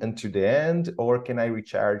beginning until the end, or can I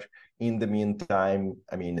recharge in the meantime,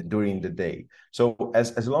 I mean, during the day? So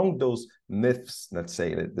as long those myths, let's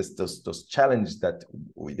say, those challenges that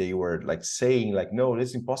they were like saying, like, no,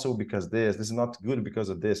 it's impossible because this is not good because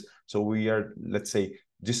of this. So we are, let's say,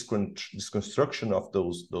 disconstruction of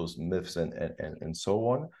those myths and so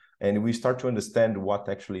on. And we start to understand what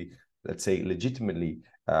actually, let's say, legitimately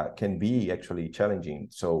can be actually challenging.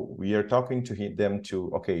 So we are talking to them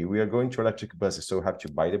to, okay, we are going to electric buses. So we have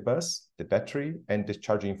to buy the bus, the battery, and the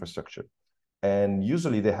charging infrastructure. And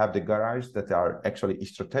usually they have the garage that are actually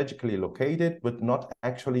strategically located, but not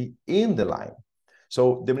actually in the line.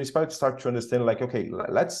 So the municipality start to understand, like, okay,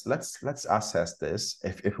 let's assess this.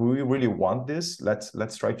 If we really want this,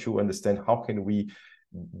 let's try to understand how can we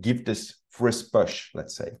give this first push,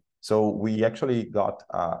 let's say. So we actually got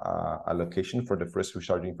a location for the first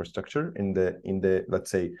recharging infrastructure in the let's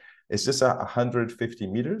say, it's just 150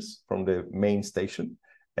 meters from the main station.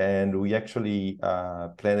 And we actually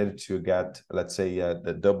planned to get, let's say,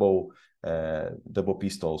 the double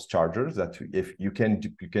pistols chargers that if you can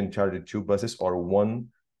charge 2 buses or one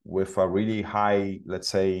with a really high, let's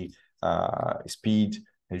say, speed,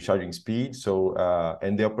 recharging speed. So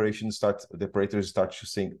and the operators start to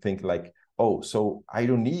think like, oh, so I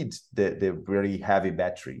don't need the very heavy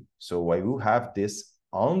battery. So I will have this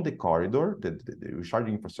on the corridor, the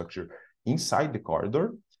recharging infrastructure inside the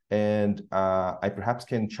corridor. And I perhaps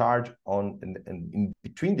can charge on in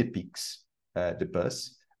between the peaks, the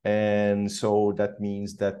bus. And so that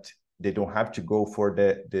means that they don't have to go for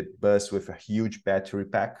the bus with a huge battery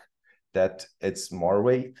pack, that it's more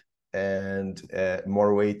weight, and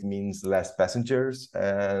more weight means less passengers.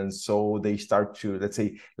 And so they start to, let's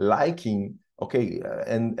say, liking, okay,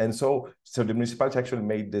 and so the municipality actually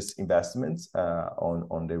made this investments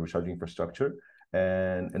on the recharging infrastructure.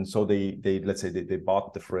 And so they let's say they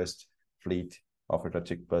bought the first fleet of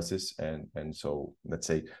electric buses, and so let's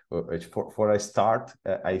say for a start,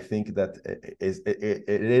 I think that it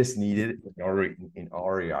is needed in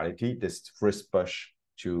our reality, this first push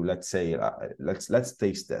to, let's say, let's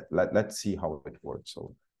taste that, let's see how it works.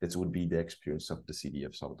 So this would be the experience of the city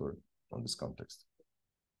of Salvador on this context.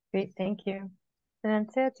 Great, thank you.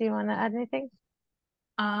 Nancy, do you want to add anything?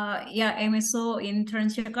 Yeah, Amy, so in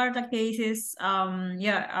Transjakarta cases,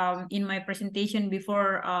 in my presentation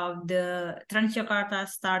before, the Transjakarta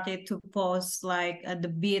started to post like the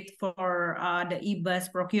bid for the e-bus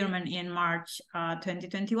procurement in March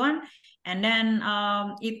 2021. And then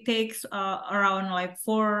it takes around like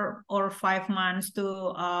 4 or 5 months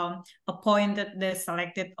to appoint the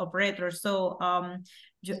selected operator. So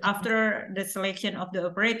after the selection of the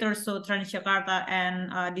operators, so Transjakarta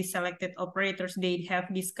and the selected operators, they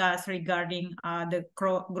have discussed regarding the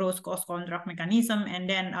gross cost contract mechanism, and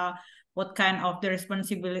then what kind of the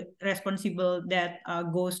responsible that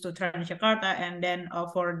goes to Transjakarta, and then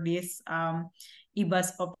for this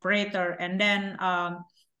e-bus operator. And then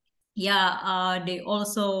they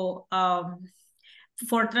also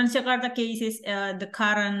for Transjakarta cases, the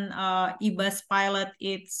current e-bus pilot,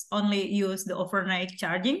 it's only use the overnight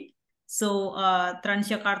charging. So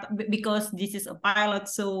Transjakarta, because this is a pilot,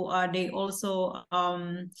 so they also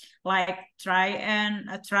like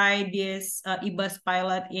try this e-bus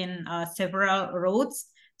pilot in several roads.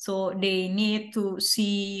 So they need to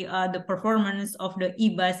see the performance of the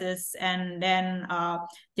e-buses, and then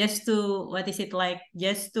just to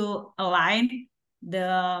align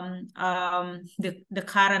the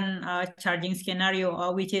current charging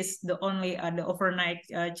scenario, which is the only the overnight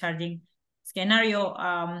charging scenario,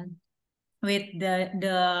 with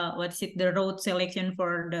the road selection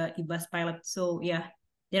for the e-bus pilot. So yeah,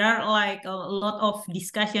 there are like a lot of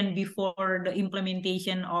discussion before the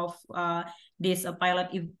implementation of this pilot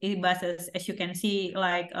e-buses. As you can see,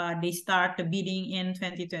 like they start the bidding in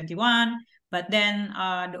 2021, but then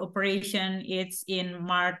the operation it's in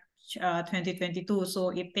March 2022. So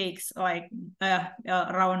it takes like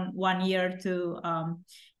around 1 year to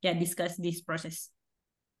discuss this process.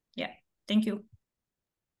 Yeah, thank you.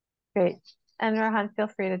 Great. And Rohan, feel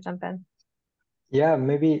free to jump in. Yeah,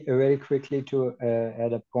 maybe very quickly to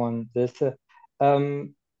add upon this.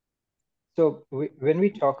 So when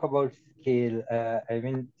we talk about scale, I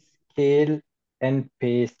mean, scale and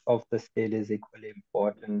pace of the scale is equally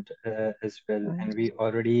important as well. And we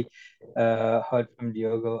already heard from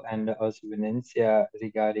Diogo and also Venencia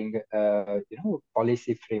regarding,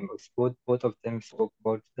 policy frameworks. Both of them spoke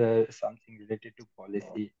about something related to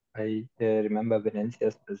policy. I remember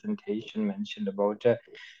Venencia's presentation mentioned about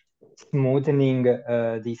smoothening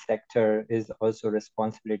the sector is also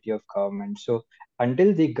responsibility of government. So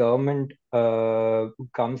until the government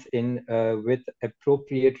comes in with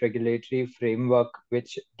appropriate regulatory framework,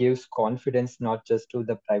 which gives confidence not just to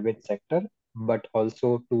the private sector, but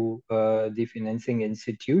also to the financing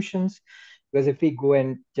institutions. Because if we go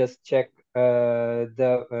and just check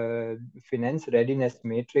the finance readiness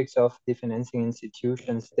matrix of the financing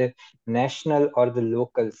institutions, the national or the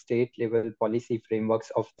local state level policy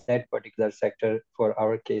frameworks of that particular sector, for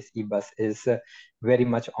our case, eBus, is very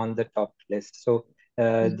much on the top list. So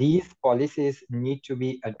these policies need to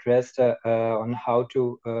be addressed on how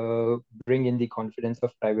to bring in the confidence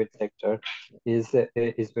of private sector is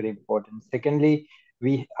very important. Secondly,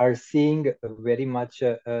 we are seeing very much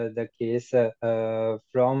the case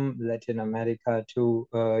from Latin America to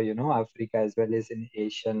Africa, as well as in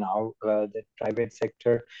Asia now, the private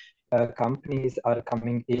sector companies are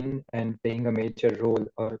coming in and playing a major role,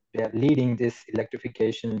 or they are leading this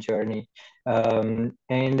electrification journey. And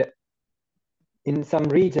in some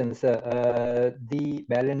regions, the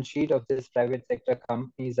balance sheet of these private sector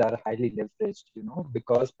companies are highly leveraged,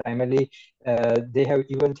 because primarily they have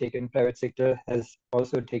even taken, private sector has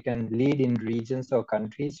also taken lead in regions or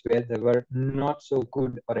countries where there were not so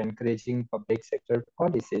good or encouraging public sector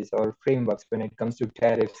policies or frameworks when it comes to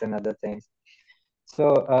tariffs and other things.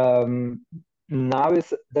 So now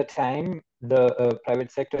is the time the private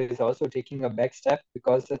sector is also taking a back step,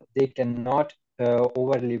 because they cannot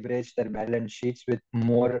over leverage their balance sheets with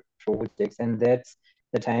more projects, and that's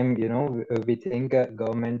the time we think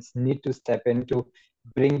governments need to step in to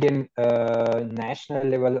bring in national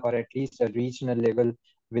level or at least a regional level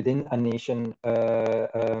within a nation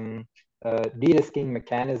de-risking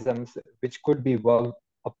mechanisms, which could be worked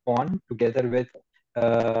upon together with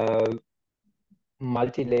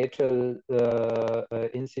multilateral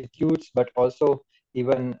institutes, but also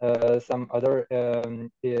even some other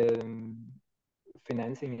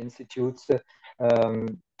financing institutes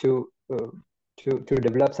to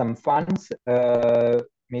develop some funds,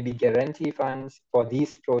 maybe guarantee funds for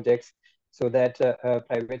these projects, so that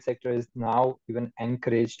private sector is now even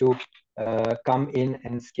encouraged to come in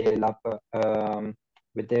and scale up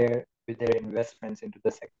with their investments into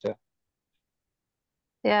the sector.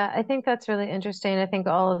 Yeah, I think that's really interesting. I think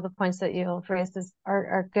all of the points that you've raised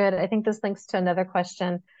are good. I think this links to another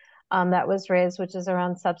question that was raised, which is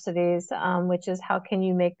around subsidies, which is how can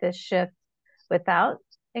you make this shift without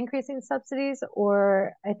increasing subsidies?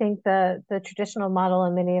 Or I think the traditional model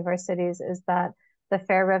in many of our cities is that the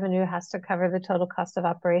fair revenue has to cover the total cost of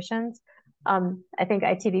operations. I think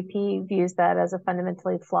ITDP views that as a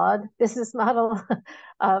fundamentally flawed business model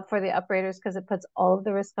for the operators, because it puts all of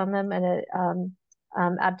the risk on them, and it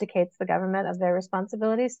abdicates the government of their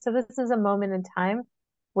responsibilities. So this is a moment in time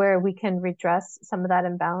where we can redress some of that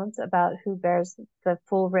imbalance about who bears the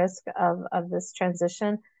full risk of this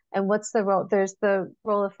transition, and what's the role. There's the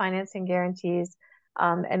role of financing guarantees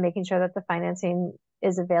and making sure that the financing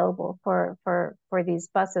is available for these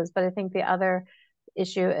buses. But I think the other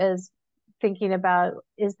issue is thinking about,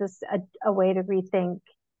 is this a way to rethink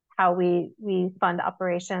how we fund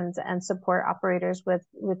operations and support operators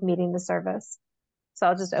with meeting the service? So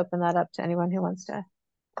I'll just open that up to anyone who wants to.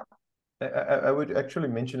 I would actually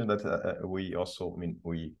mention that we also,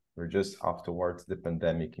 we're just afterwards the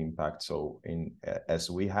pandemic impact. So as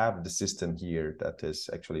we have the system here that is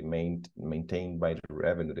actually maintained by the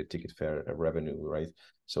revenue, the ticket fare revenue, right?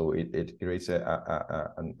 So it creates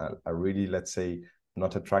a really, let's say,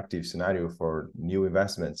 not attractive scenario for new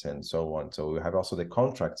investments and so on. So we have also the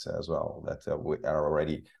contracts as well that we are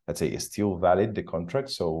already, let's say, is still valid, the contract.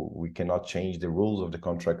 So we cannot change the rules of the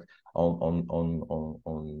contract on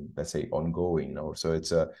let's say ongoing. So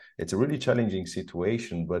it's a really challenging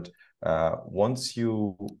situation. But once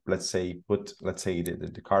you let's say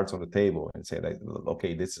the cards on the table and say like,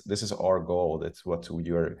 okay, this is our goal, that's what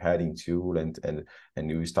you're heading to, and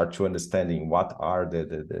you start to understanding what are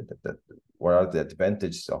the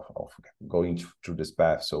advantages of going through this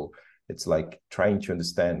path. So it's like trying to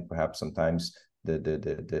understand perhaps sometimes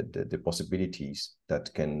the possibilities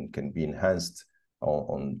that can be enhanced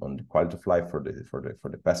on the quality of life for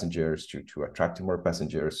the passengers, to attract more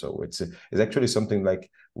passengers. So it's actually something like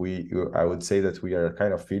I would say that we are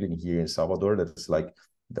kind of feeling here in Salvador, that's like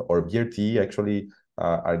our BRT actually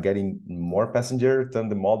are getting more passengers than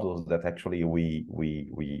the models that actually we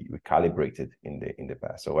calibrated in the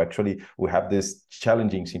past. So actually we have this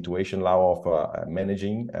challenging situation now of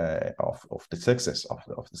managing of the success of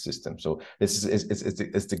the system. So this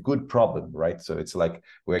is the good problem, right? So it's like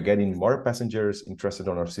we're getting more passengers interested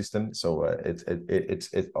on our system. So it's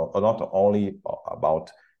not only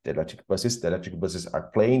about the electric buses. The electric buses are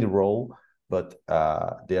playing the role, but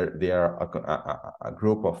they are a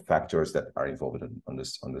group of factors that are involved on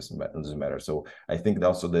this matter. So I think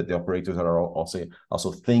also that the operators are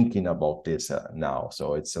also thinking about this now.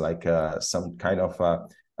 So it's like some kind of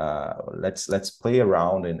let's play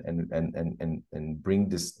around and bring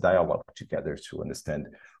this dialogue together to understand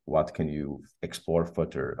what can you explore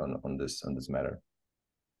further on this matter.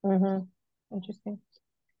 Mm-hmm. Interesting.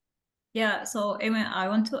 Yeah, so I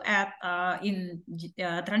want to add in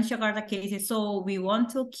Transjakarta cases, so we want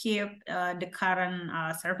to keep the current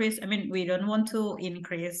service. I mean, we don't want to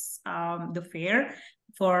increase the fare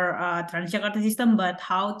for Transjakarta system, but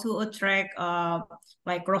how to attract,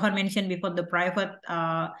 like Rohan mentioned before, the private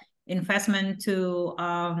investment to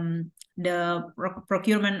the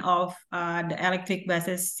procurement of the electric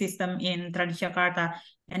buses system in Transjakarta.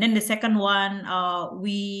 And then the second one,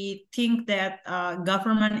 we think that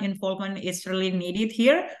government involvement is really needed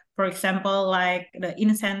here. For example, like the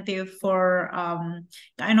incentive for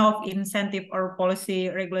kind of incentive or policy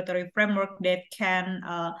regulatory framework that can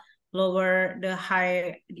lower the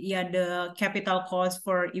the capital cost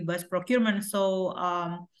for e-bus procurement. So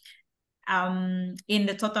in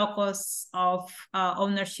the total cost of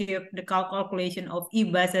ownership, the calculation of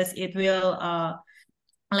e-buses, it will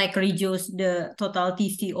like reduce the total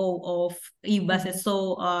TCO of e-buses.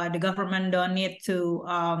 So the government don't need to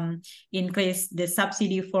increase the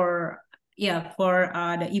subsidy for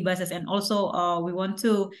the e-buses. And also we want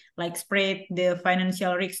to like spread the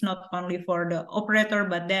financial risk not only for the operator,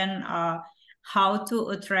 but then how to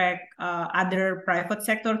attract other private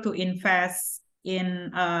sector to invest in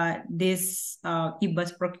this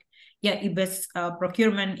e-bus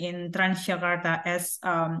procurement in Transjakarta, as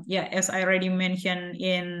I already mentioned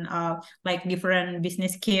in like different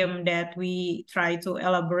business scheme that we try to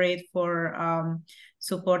elaborate for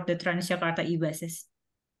support the Transjakarta e-buses.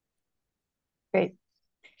 Great.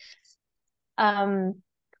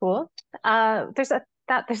 Cool.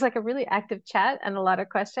 There's like a really active chat and a lot of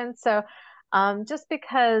questions. So just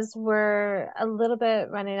because we're a little bit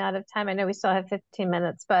running out of time, I know we still have 15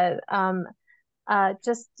 minutes, but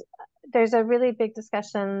there's a really big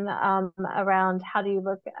discussion around how do you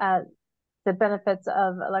look at the benefits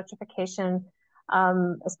of electrification,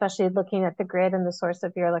 especially looking at the grid and the source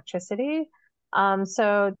of your electricity.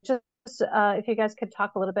 So just if you guys could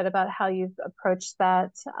talk a little bit about how you've approached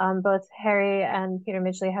that. Both Harry and Peter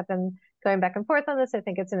Midgley have been going back and forth on this. I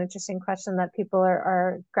think it's an interesting question that people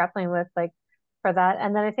are grappling with, like, for that.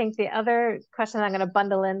 And then I think the other question I'm going to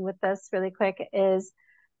bundle in with this really quick is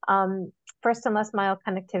first and last mile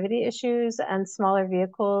connectivity issues and smaller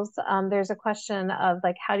vehicles. There's a question of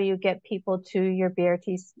like, how do you get people to your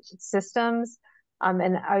BRT systems?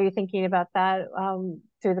 And are you thinking about that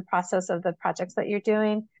through the process of the projects that you're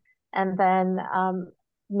doing? And then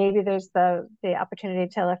maybe there's the opportunity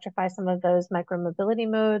to electrify some of those micro-mobility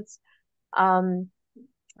modes. And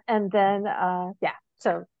then,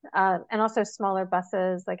 and also smaller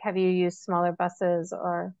buses, like have you used smaller buses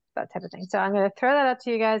or that type of thing? So I'm going to throw that out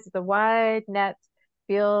to you guys. It's a wide net,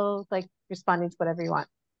 feel like responding to whatever you want.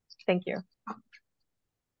 Thank you.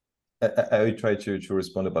 I will try to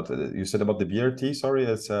respond about it. You said about the BRT. Sorry,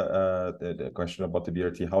 it's the question about the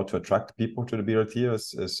BRT. How to attract people to the BRT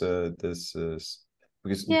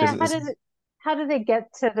how do they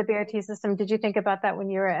get to the BRT system? Did you think about that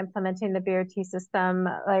when you were implementing the BRT system,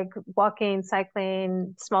 like walking,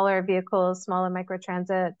 cycling, smaller vehicles, smaller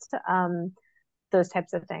microtransit, those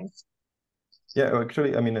types of things? Yeah,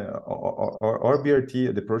 actually, I mean, our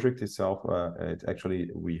BRT, the project itself,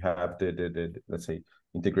 we have the let's say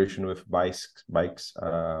integration with bikes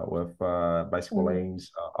with bicycle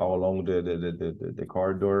lanes all along the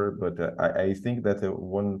corridor. But I think that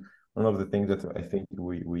one of the things that I think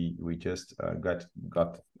we just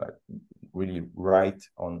got really right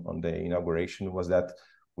on the inauguration was that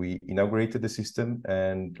we inaugurated the system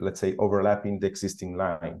and let's say overlapping the existing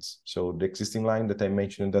lines. So the existing line that I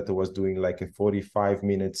mentioned that was doing like a 45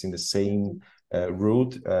 minutes in the same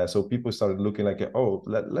route. So people started looking like, oh,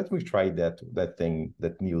 let me try that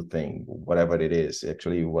new thing, whatever it is.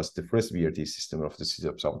 Actually, it was the first BRT system of the City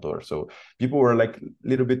of Salvador. So people were like a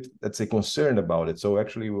little bit, let's say, concerned about it. So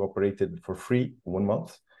actually we operated for free 1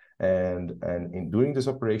 month. And in doing this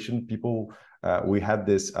operation, people, we had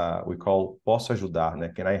this, we call Posso Ajudar,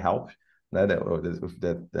 né? Can I help?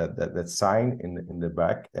 That sign in the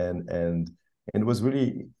back. And it was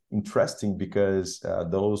really interesting because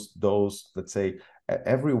those let's say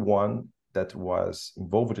everyone that was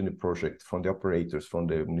involved in the project, from the operators, from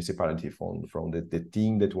the municipality, from the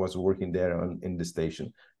team that was working there in the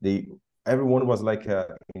station, they everyone was like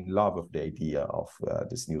in love with the idea of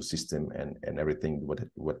this new system and everything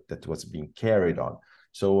what that was being carried on.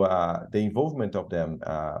 So the involvement of them,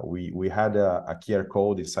 we had a QR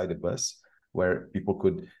code inside the bus where people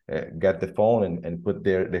could get the phone and put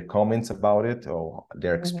their comments about it or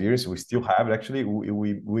their experience. We still have it. Actually,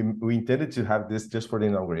 we intended to have this just for the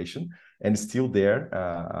inauguration, and it's still there.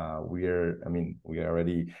 We are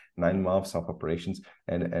already 9 months of operations,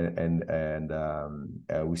 and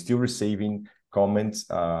we're still receiving comments.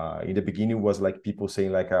 In the beginning was like people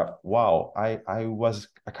saying like, wow, I was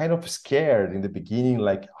kind of scared in the beginning,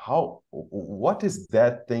 like what is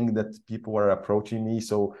that thing that people are approaching me?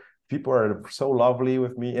 So people are so lovely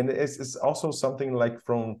with me, and it's also something like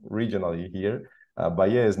from regionally here.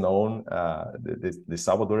 Bahia is known, the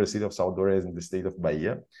Salvador, the city of Salvador is in the state of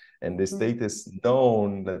Bahia, and the state is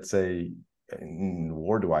known, let's say,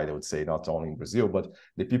 worldwide, I would say, not only in Brazil, but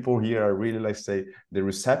the people here are really, like, say, the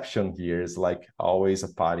reception here is like always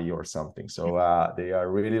a party or something. So they are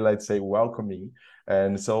really, let's say, welcoming.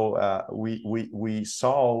 And so we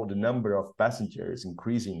saw the number of passengers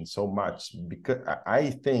increasing so much, because I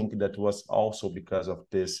think that was also because of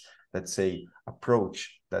this, let's say,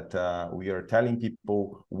 approach that we are telling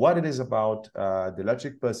people what it is about the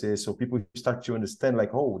electric buses, so people start to understand,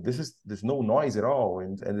 like, oh, there's no noise at all,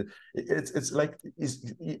 and it's like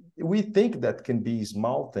we think that can be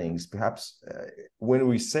small things. Perhaps when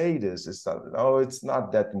we say this, it's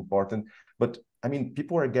not that important, but I mean,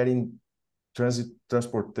 people are getting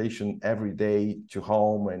transportation every day to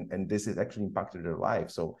home, and this is actually impacted their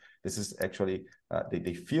life. So this is actually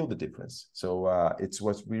they feel the difference. So it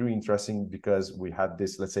was really interesting because we had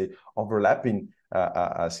this, let's say, overlapping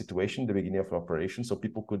situation at the beginning of operation, so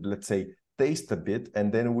people could, let's say, taste a bit,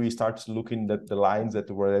 and then we start looking at the lines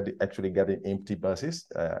that were actually getting empty buses,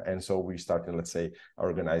 and so we started, let's say,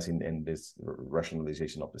 organizing in this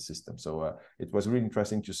rationalization of the system. So it was really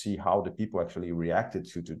interesting to see how the people actually reacted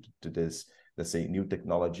to this, let's say, new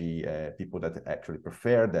technology. People that actually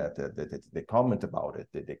prefer that they comment about it,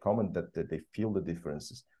 they comment that they feel the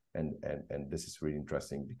differences, and this is really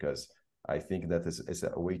interesting, because I think that is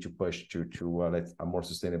a way to push to a more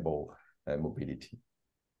sustainable mobility.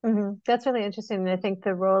 That's really interesting. I think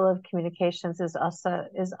the role of communications is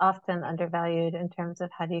often undervalued in terms of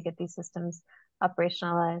how do you get these systems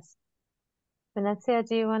operationalized. Venezia,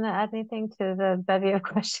 do you want to add anything to the bevy of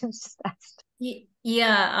questions just asked?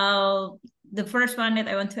 Yeah, the first one that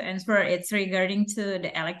I want to answer, it's regarding to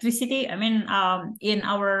the electricity. I mean, in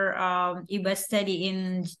our IBA study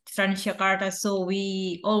in Transjakarta, so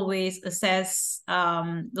we always assess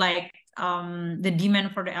the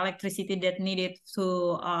demand for the electricity that needed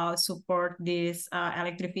to support this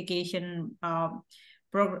electrification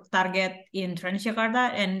target in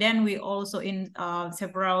Transjakarta. And then we also, in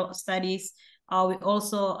several studies, we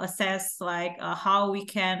also assess like how we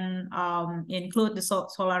can include the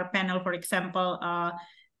solar panel, for example,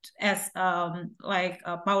 as power,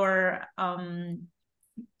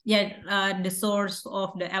 the source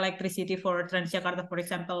of the electricity for Transjakarta. For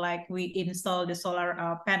example, like we install the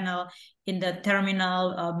solar panel in the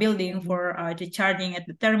terminal building for the charging at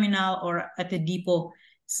the terminal or at the depot.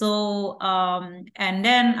 So and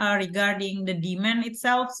then regarding the demand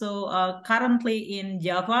itself, so currently in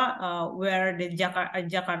Java, where the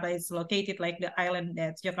Jakarta is located, like the island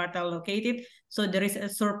that Jakarta located, so there is a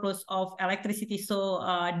surplus of electricity. So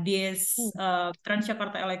this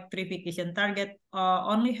Transjakarta electrification target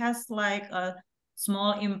only has like a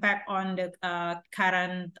small impact on the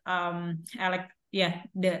current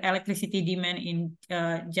the electricity demand in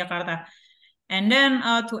Jakarta. And then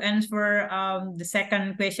to answer the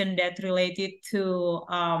second question that related to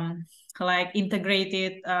like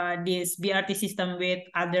integrated this BRT system with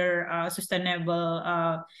other sustainable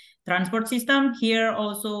transport system, here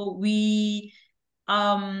also we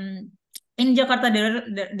in Jakarta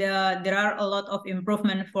there are a lot of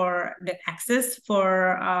improvement for the access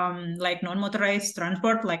for like non-motorized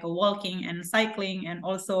transport, like walking and cycling, and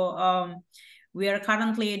also we are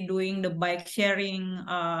currently doing the bike sharing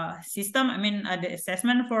system. I mean, the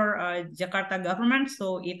assessment for Jakarta government,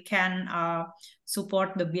 so it can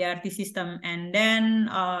support the BRT system. And then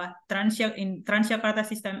in Transjakarta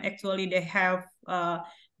system, actually they have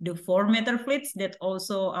the 4-meter fleets that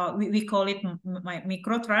also we call it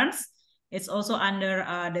microtrans. It's also under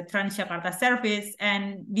the Transjakarta service,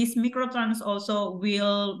 and this microtrans also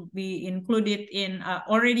will be included in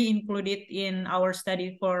already included in our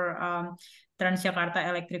study for Transjakarta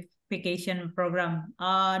electrification program.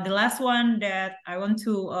 The last one that I want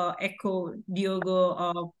to echo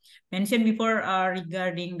Diogo mentioned before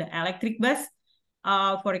regarding the electric bus.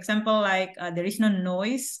 For example, like there is no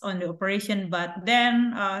noise on the operation, but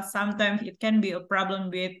then sometimes it can be a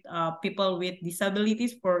problem with people with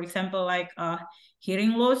disabilities, for example, like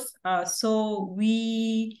hearing loss. So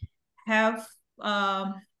we have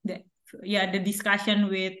the discussion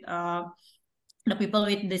with the people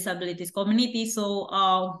with disabilities community.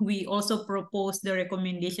 So we also propose the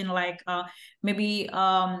recommendation like maybe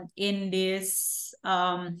in this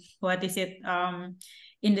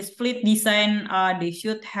in the split design, they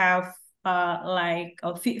should have like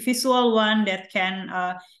a visual one that can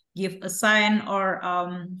give a sign, or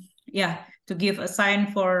to give a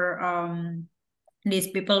sign for these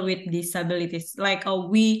people with disabilities. Like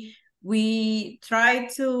we try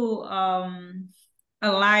to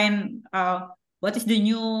align what is the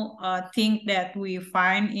new thing that we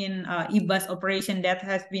find in e-bus operation that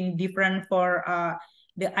has been different for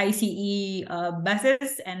the ICE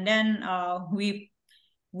buses, and then we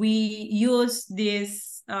use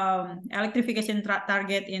this electrification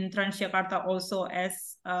target in Transjakarta also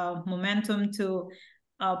as momentum to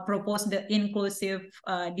propose the inclusive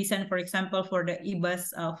design, for example, for the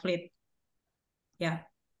e-bus fleet. Yeah.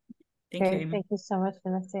 Thank you, Amy. Thank you so much,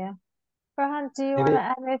 Vanessa. Rohan, do you Maybe- want to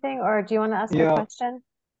add anything, or do you want to ask a Yeah. question?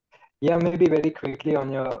 Yeah, maybe very quickly on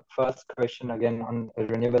your first question again on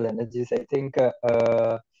renewable energies. I think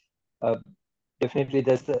definitely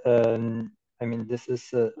this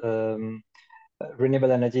is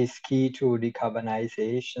renewable energy is key to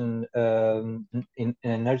decarbonization in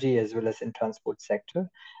energy as well as in transport sector.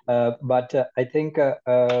 But I think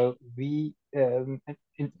we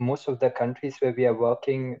in most of the countries where we are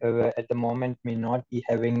working at the moment may not be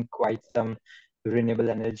having quite some renewable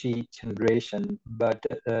energy generation. But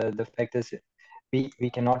the fact is, we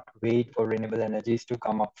cannot wait for renewable energies to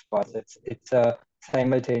come up fast. It's a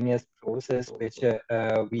simultaneous process which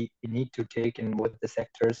we need to take in both the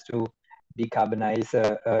sectors to decarbonize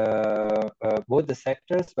both the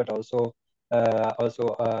sectors, but also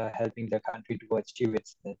helping the country to achieve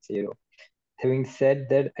its net zero. Having said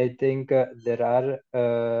that, I think there are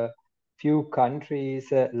few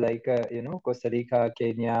countries like Costa Rica,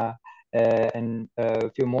 Kenya, and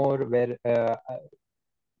a few more where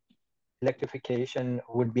electrification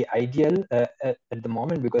would be ideal at the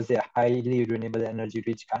moment because they are highly renewable energy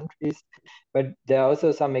rich countries. But there are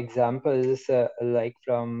also some examples like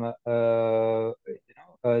from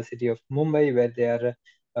City of Mumbai, where they are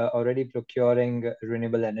already procuring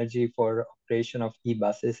renewable energy for operation of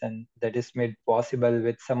e-buses, and that is made possible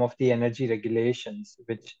with some of the energy regulations,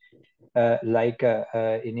 which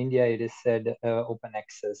in India it is said open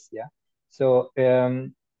access. Yeah. So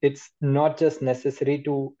it's not just necessary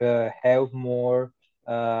to have more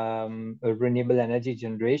renewable energy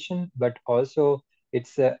generation, but also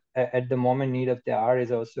it's at the moment need of the hour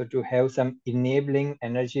is also to have some enabling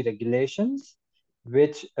energy regulations,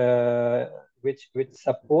 which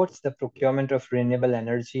supports the procurement of renewable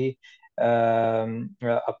energy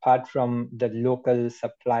apart from the local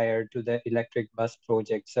supplier to the electric bus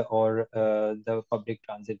projects or the public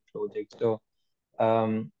transit projects. So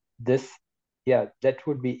that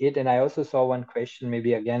would be it. And I also saw one question,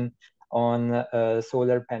 maybe again on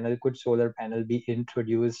solar panel. Could solar panel be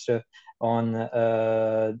introduced on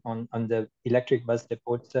the electric bus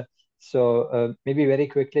depots? So maybe very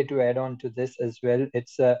quickly to add on to this as well,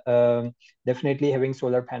 it's definitely having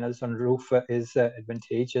solar panels on roof is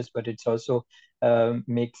advantageous, but it's also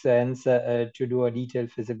makes sense to do a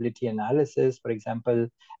detailed feasibility analysis. For example,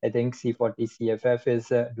 I think C40 CFF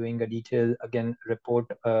is doing a detailed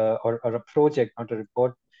report or a project, not a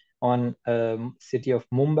report, on City of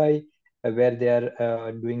Mumbai, where they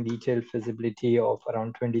are doing detailed feasibility of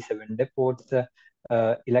around 27 depots,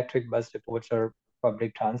 electric bus depots or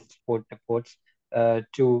public transport depots,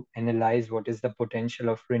 to analyze what is the potential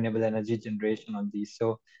of renewable energy generation on these.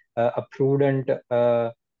 So a prudent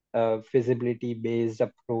feasibility-based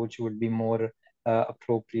approach would be more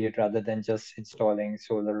appropriate rather than just installing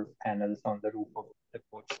solar panels on the roof of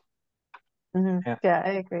depots. Yeah,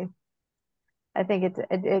 I agree. I think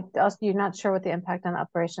it also, you're not sure what the impact on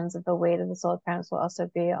operations of the weight of the solar panels will also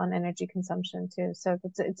be on energy consumption too. So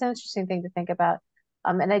it's an interesting thing to think about.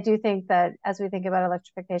 And I do think that as we think about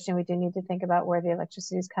electrification, we do need to think about where the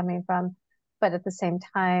electricity is coming from. But at the same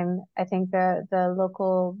time, I think the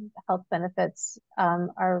local health benefits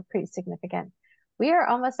are pretty significant. We are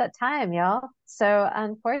almost at time, y'all. So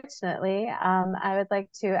unfortunately, I would like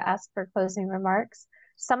to ask for closing remarks.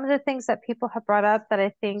 Some of the things that people have brought up that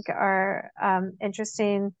I think are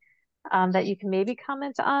interesting that you can maybe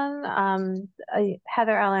comment on.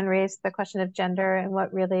 Heather Allen raised the question of gender and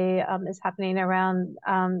what really is happening around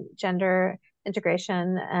gender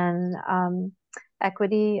integration and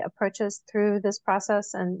equity approaches through this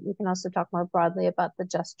process. And we can also talk more broadly about the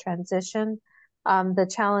just transition, the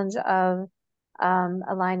challenge of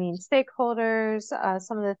aligning stakeholders,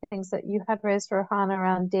 some of the things that you had raised, Rohan,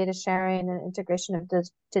 around data sharing and integration of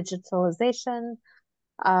digitalization.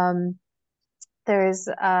 There's,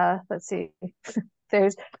 let's see,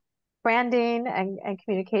 there's branding and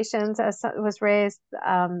communications as was raised,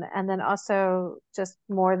 and then also just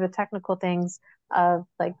more the technical things of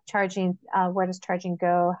like charging, where does charging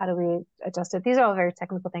go? How do we adjust it? These are all very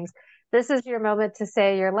technical things. This is your moment to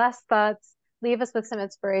say your last thoughts, leave us with some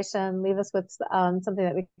inspiration, leave us with something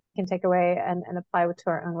that we can take away and apply to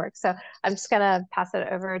our own work. So I'm just gonna pass it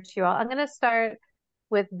over to you all. I'm gonna start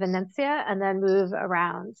with Venencia and then move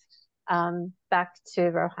around back to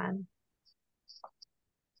Rohan.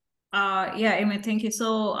 Yeah, Amy, thank you.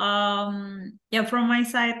 So, yeah, from my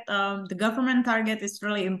side, the government target is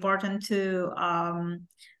really important to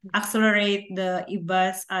accelerate the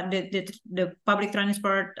e-bus, the public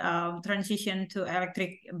transport transition to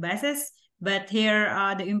electric buses. But here,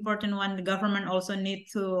 the important one, the government also need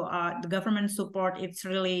to, the government support, it's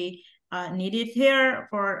really needed here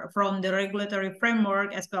from the regulatory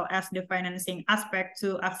framework as well as the financing aspect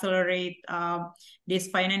to accelerate this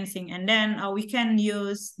financing. And then we can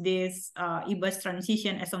use this e-bus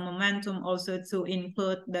transition as a momentum also to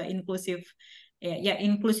include the inclusivity,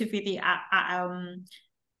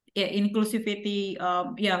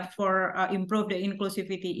 for improve the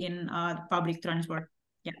inclusivity in public transport.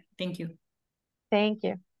 Yeah, thank you. Thank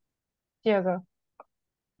you. Diogo.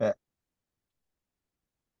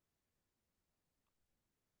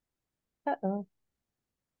 Uh-oh.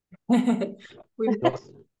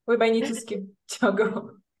 we might need to skip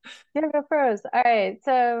Diogo. Diogo froze. All right,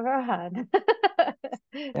 so Rohan,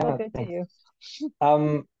 we'll go to you.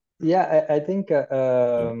 Yeah, I think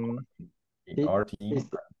in our team,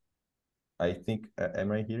 I think,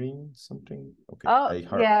 am I hearing something? Okay. Oh,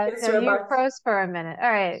 yeah, Yes, no, you froze for a minute.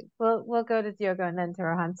 All right, we'll go to Diogo and then to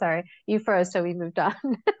Rohan. Sorry, you froze, so we moved on.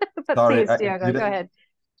 But Sorry, please, Diogo, go ahead.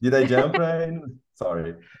 Did I jump right?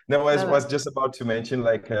 Sorry. No, I was just about to mention,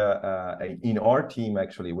 like, in our team,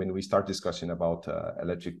 actually, when we start discussing about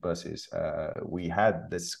electric buses, we had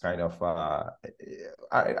this kind of, are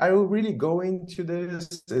we really going to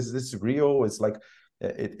this? Is this real? It's like,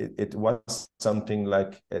 it was something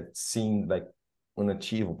like, it seemed like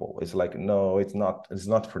unachievable. It's like, no, it's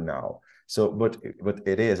not for now. So, but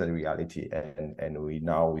it is a reality, and we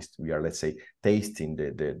are, let's say, tasting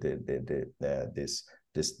the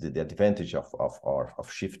advantage of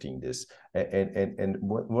shifting this. And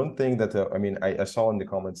one thing that I mean, I saw in the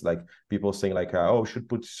comments, like, people saying like, oh, should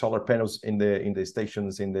put solar panels in the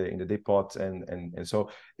stations, in the depots, and so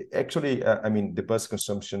actually, I mean, the bus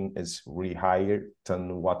consumption is really higher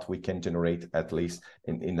than what we can generate, at least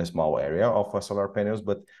in a small area of solar panels.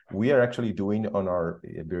 But we are actually doing on our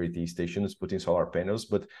BRT stations, putting solar panels.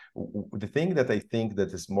 But the thing that I think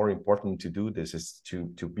that is more important to do this is to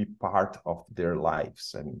be part of their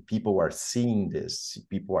lives. I mean, people are seeing this,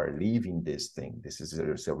 people are living this thing. This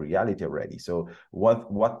is a reality already. So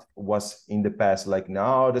what was in the past, like,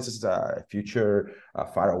 now this is a future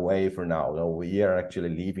far away for now. No, we are actually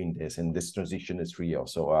living this, and this transition is real.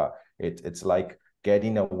 So it's like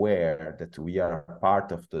getting aware that we are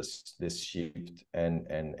part of this shift, and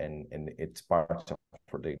it's part of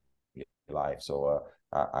the life. So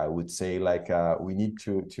I would say, like, we need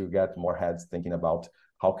to get more heads thinking about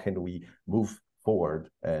how can we move forward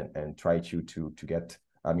and try to get,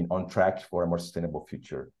 I mean, on track for a more sustainable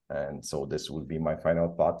future. And so this would be my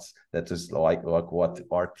final thoughts. That is like what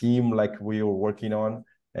our team, like, we are working on,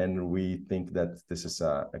 and we think that this is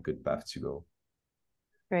a good path to go.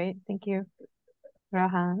 Great, thank you.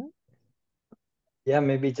 Rohan? Yeah,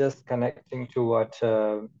 maybe just connecting to what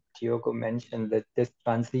Diogo mentioned, that this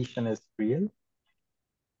transition is real.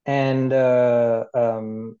 And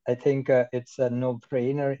I think it's a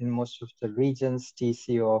no-brainer. In most of the regions,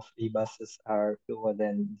 TCO of e-buses are lower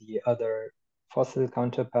than the other fossil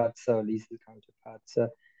counterparts or diesel counterparts.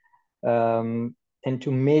 And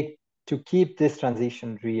to keep this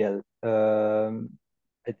transition real,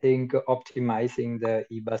 I think optimizing the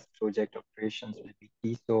e-bus project operations will be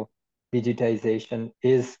key. So digitization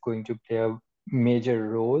is going to play a major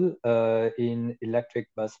role in electric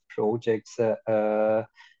bus projects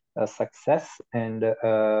success, and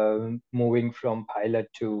moving from pilot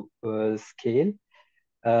to scale.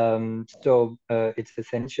 So it's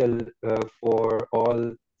essential for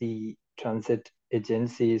all the transit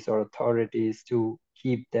agencies or authorities to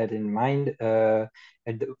keep that in mind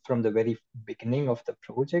from the very beginning of the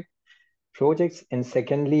project. projects. And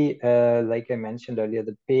secondly, like I mentioned earlier,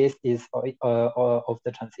 the pace is of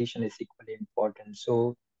the transition is equally important.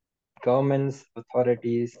 So governments,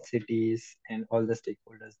 authorities, cities, and all the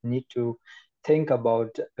stakeholders need to think about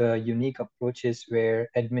unique approaches where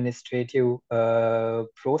administrative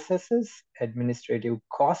processes, administrative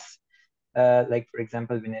costs, like for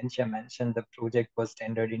example, Vinencia mentioned the project was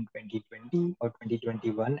tendered in 2020 or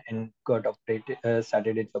 2021 and got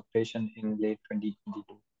started its operation in late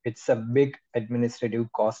 2022. It's a big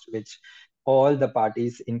administrative cost which all the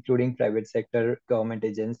parties, including private sector, government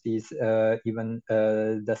agencies, even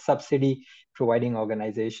the subsidy providing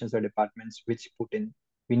organizations or departments which put in.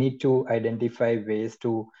 We need to identify ways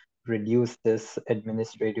to reduce this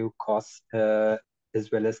administrative costs as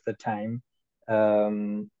well as the time.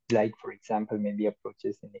 Like for example, maybe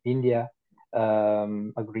approaches in India,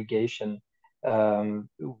 aggregation,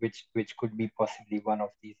 which could be possibly one of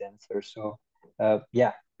these answers. So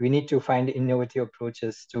yeah, we need to find innovative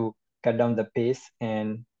approaches to cut down the pace,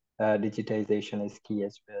 and digitization is key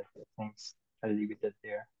as well. Thanks. I'll leave it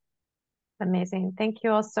there. Amazing. Thank you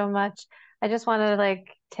all so much. I just want to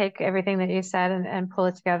like take everything that you said and pull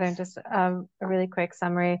it together in just a really quick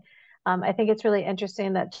summary. I think it's really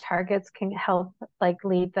interesting that targets can help like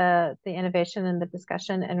lead the innovation and the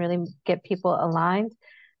discussion and really get people aligned.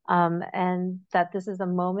 And that this is a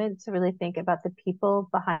moment to really think about the people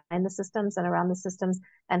behind the systems and around the systems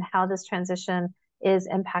and how this transition is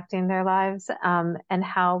impacting their lives, and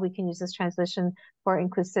how we can use this transition for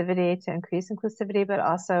inclusivity, to increase inclusivity, but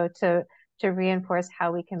also to reinforce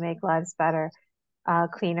how we can make lives better,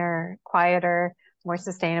 cleaner, quieter, more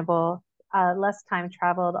sustainable, less time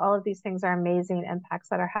traveled. All of these things are amazing impacts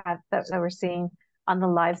that that we're seeing on the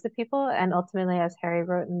lives of people. And ultimately, as Harry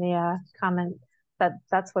wrote in the comment,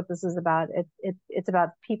 that's what this is about. It's about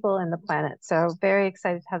people and the planet. So very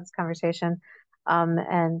excited to have this conversation.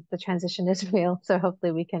 And the transition is real. So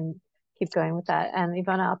hopefully we can keep going with that. And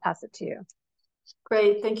Ivana, I'll pass it to you.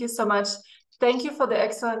 Great. Thank you so much. Thank you for the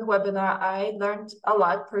excellent webinar. I learned a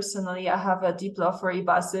lot personally. I have a deep love for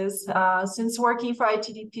e-buses since working for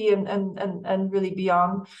ITDP and really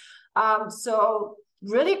beyond. So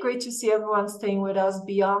really great to see everyone staying with us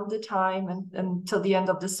beyond the time and until the end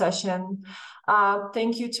of the session.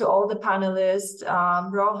 Thank you to all the panelists,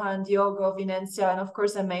 Rohan, Diogo, Vinencia, and of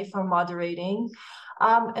course, May for moderating.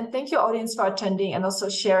 And thank you, audience, for attending and also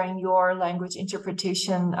sharing your language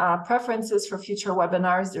interpretation preferences for future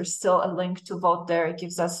webinars. There's still a link to vote there. It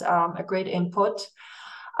gives us a great input.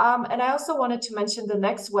 And I also wanted to mention the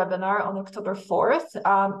next webinar on October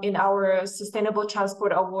 4th in our Sustainable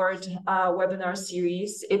Transport Award webinar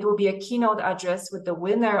series. It will be a keynote address with the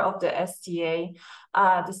winner of the STA,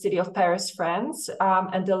 the City of Paris, France,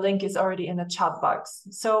 and the link is already in the chat box.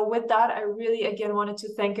 So with that, I really again wanted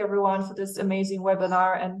to thank everyone for this amazing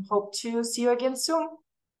webinar and hope to see you again soon.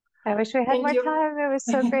 I wish we had more time. It was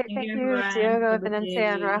so great. Thank you, Diogo,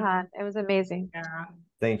 Vinencia, and Rohan. It was amazing.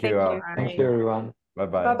 Thank you. Thank you, everyone.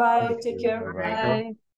 Bye-bye. Bye-bye. Take care. Bye.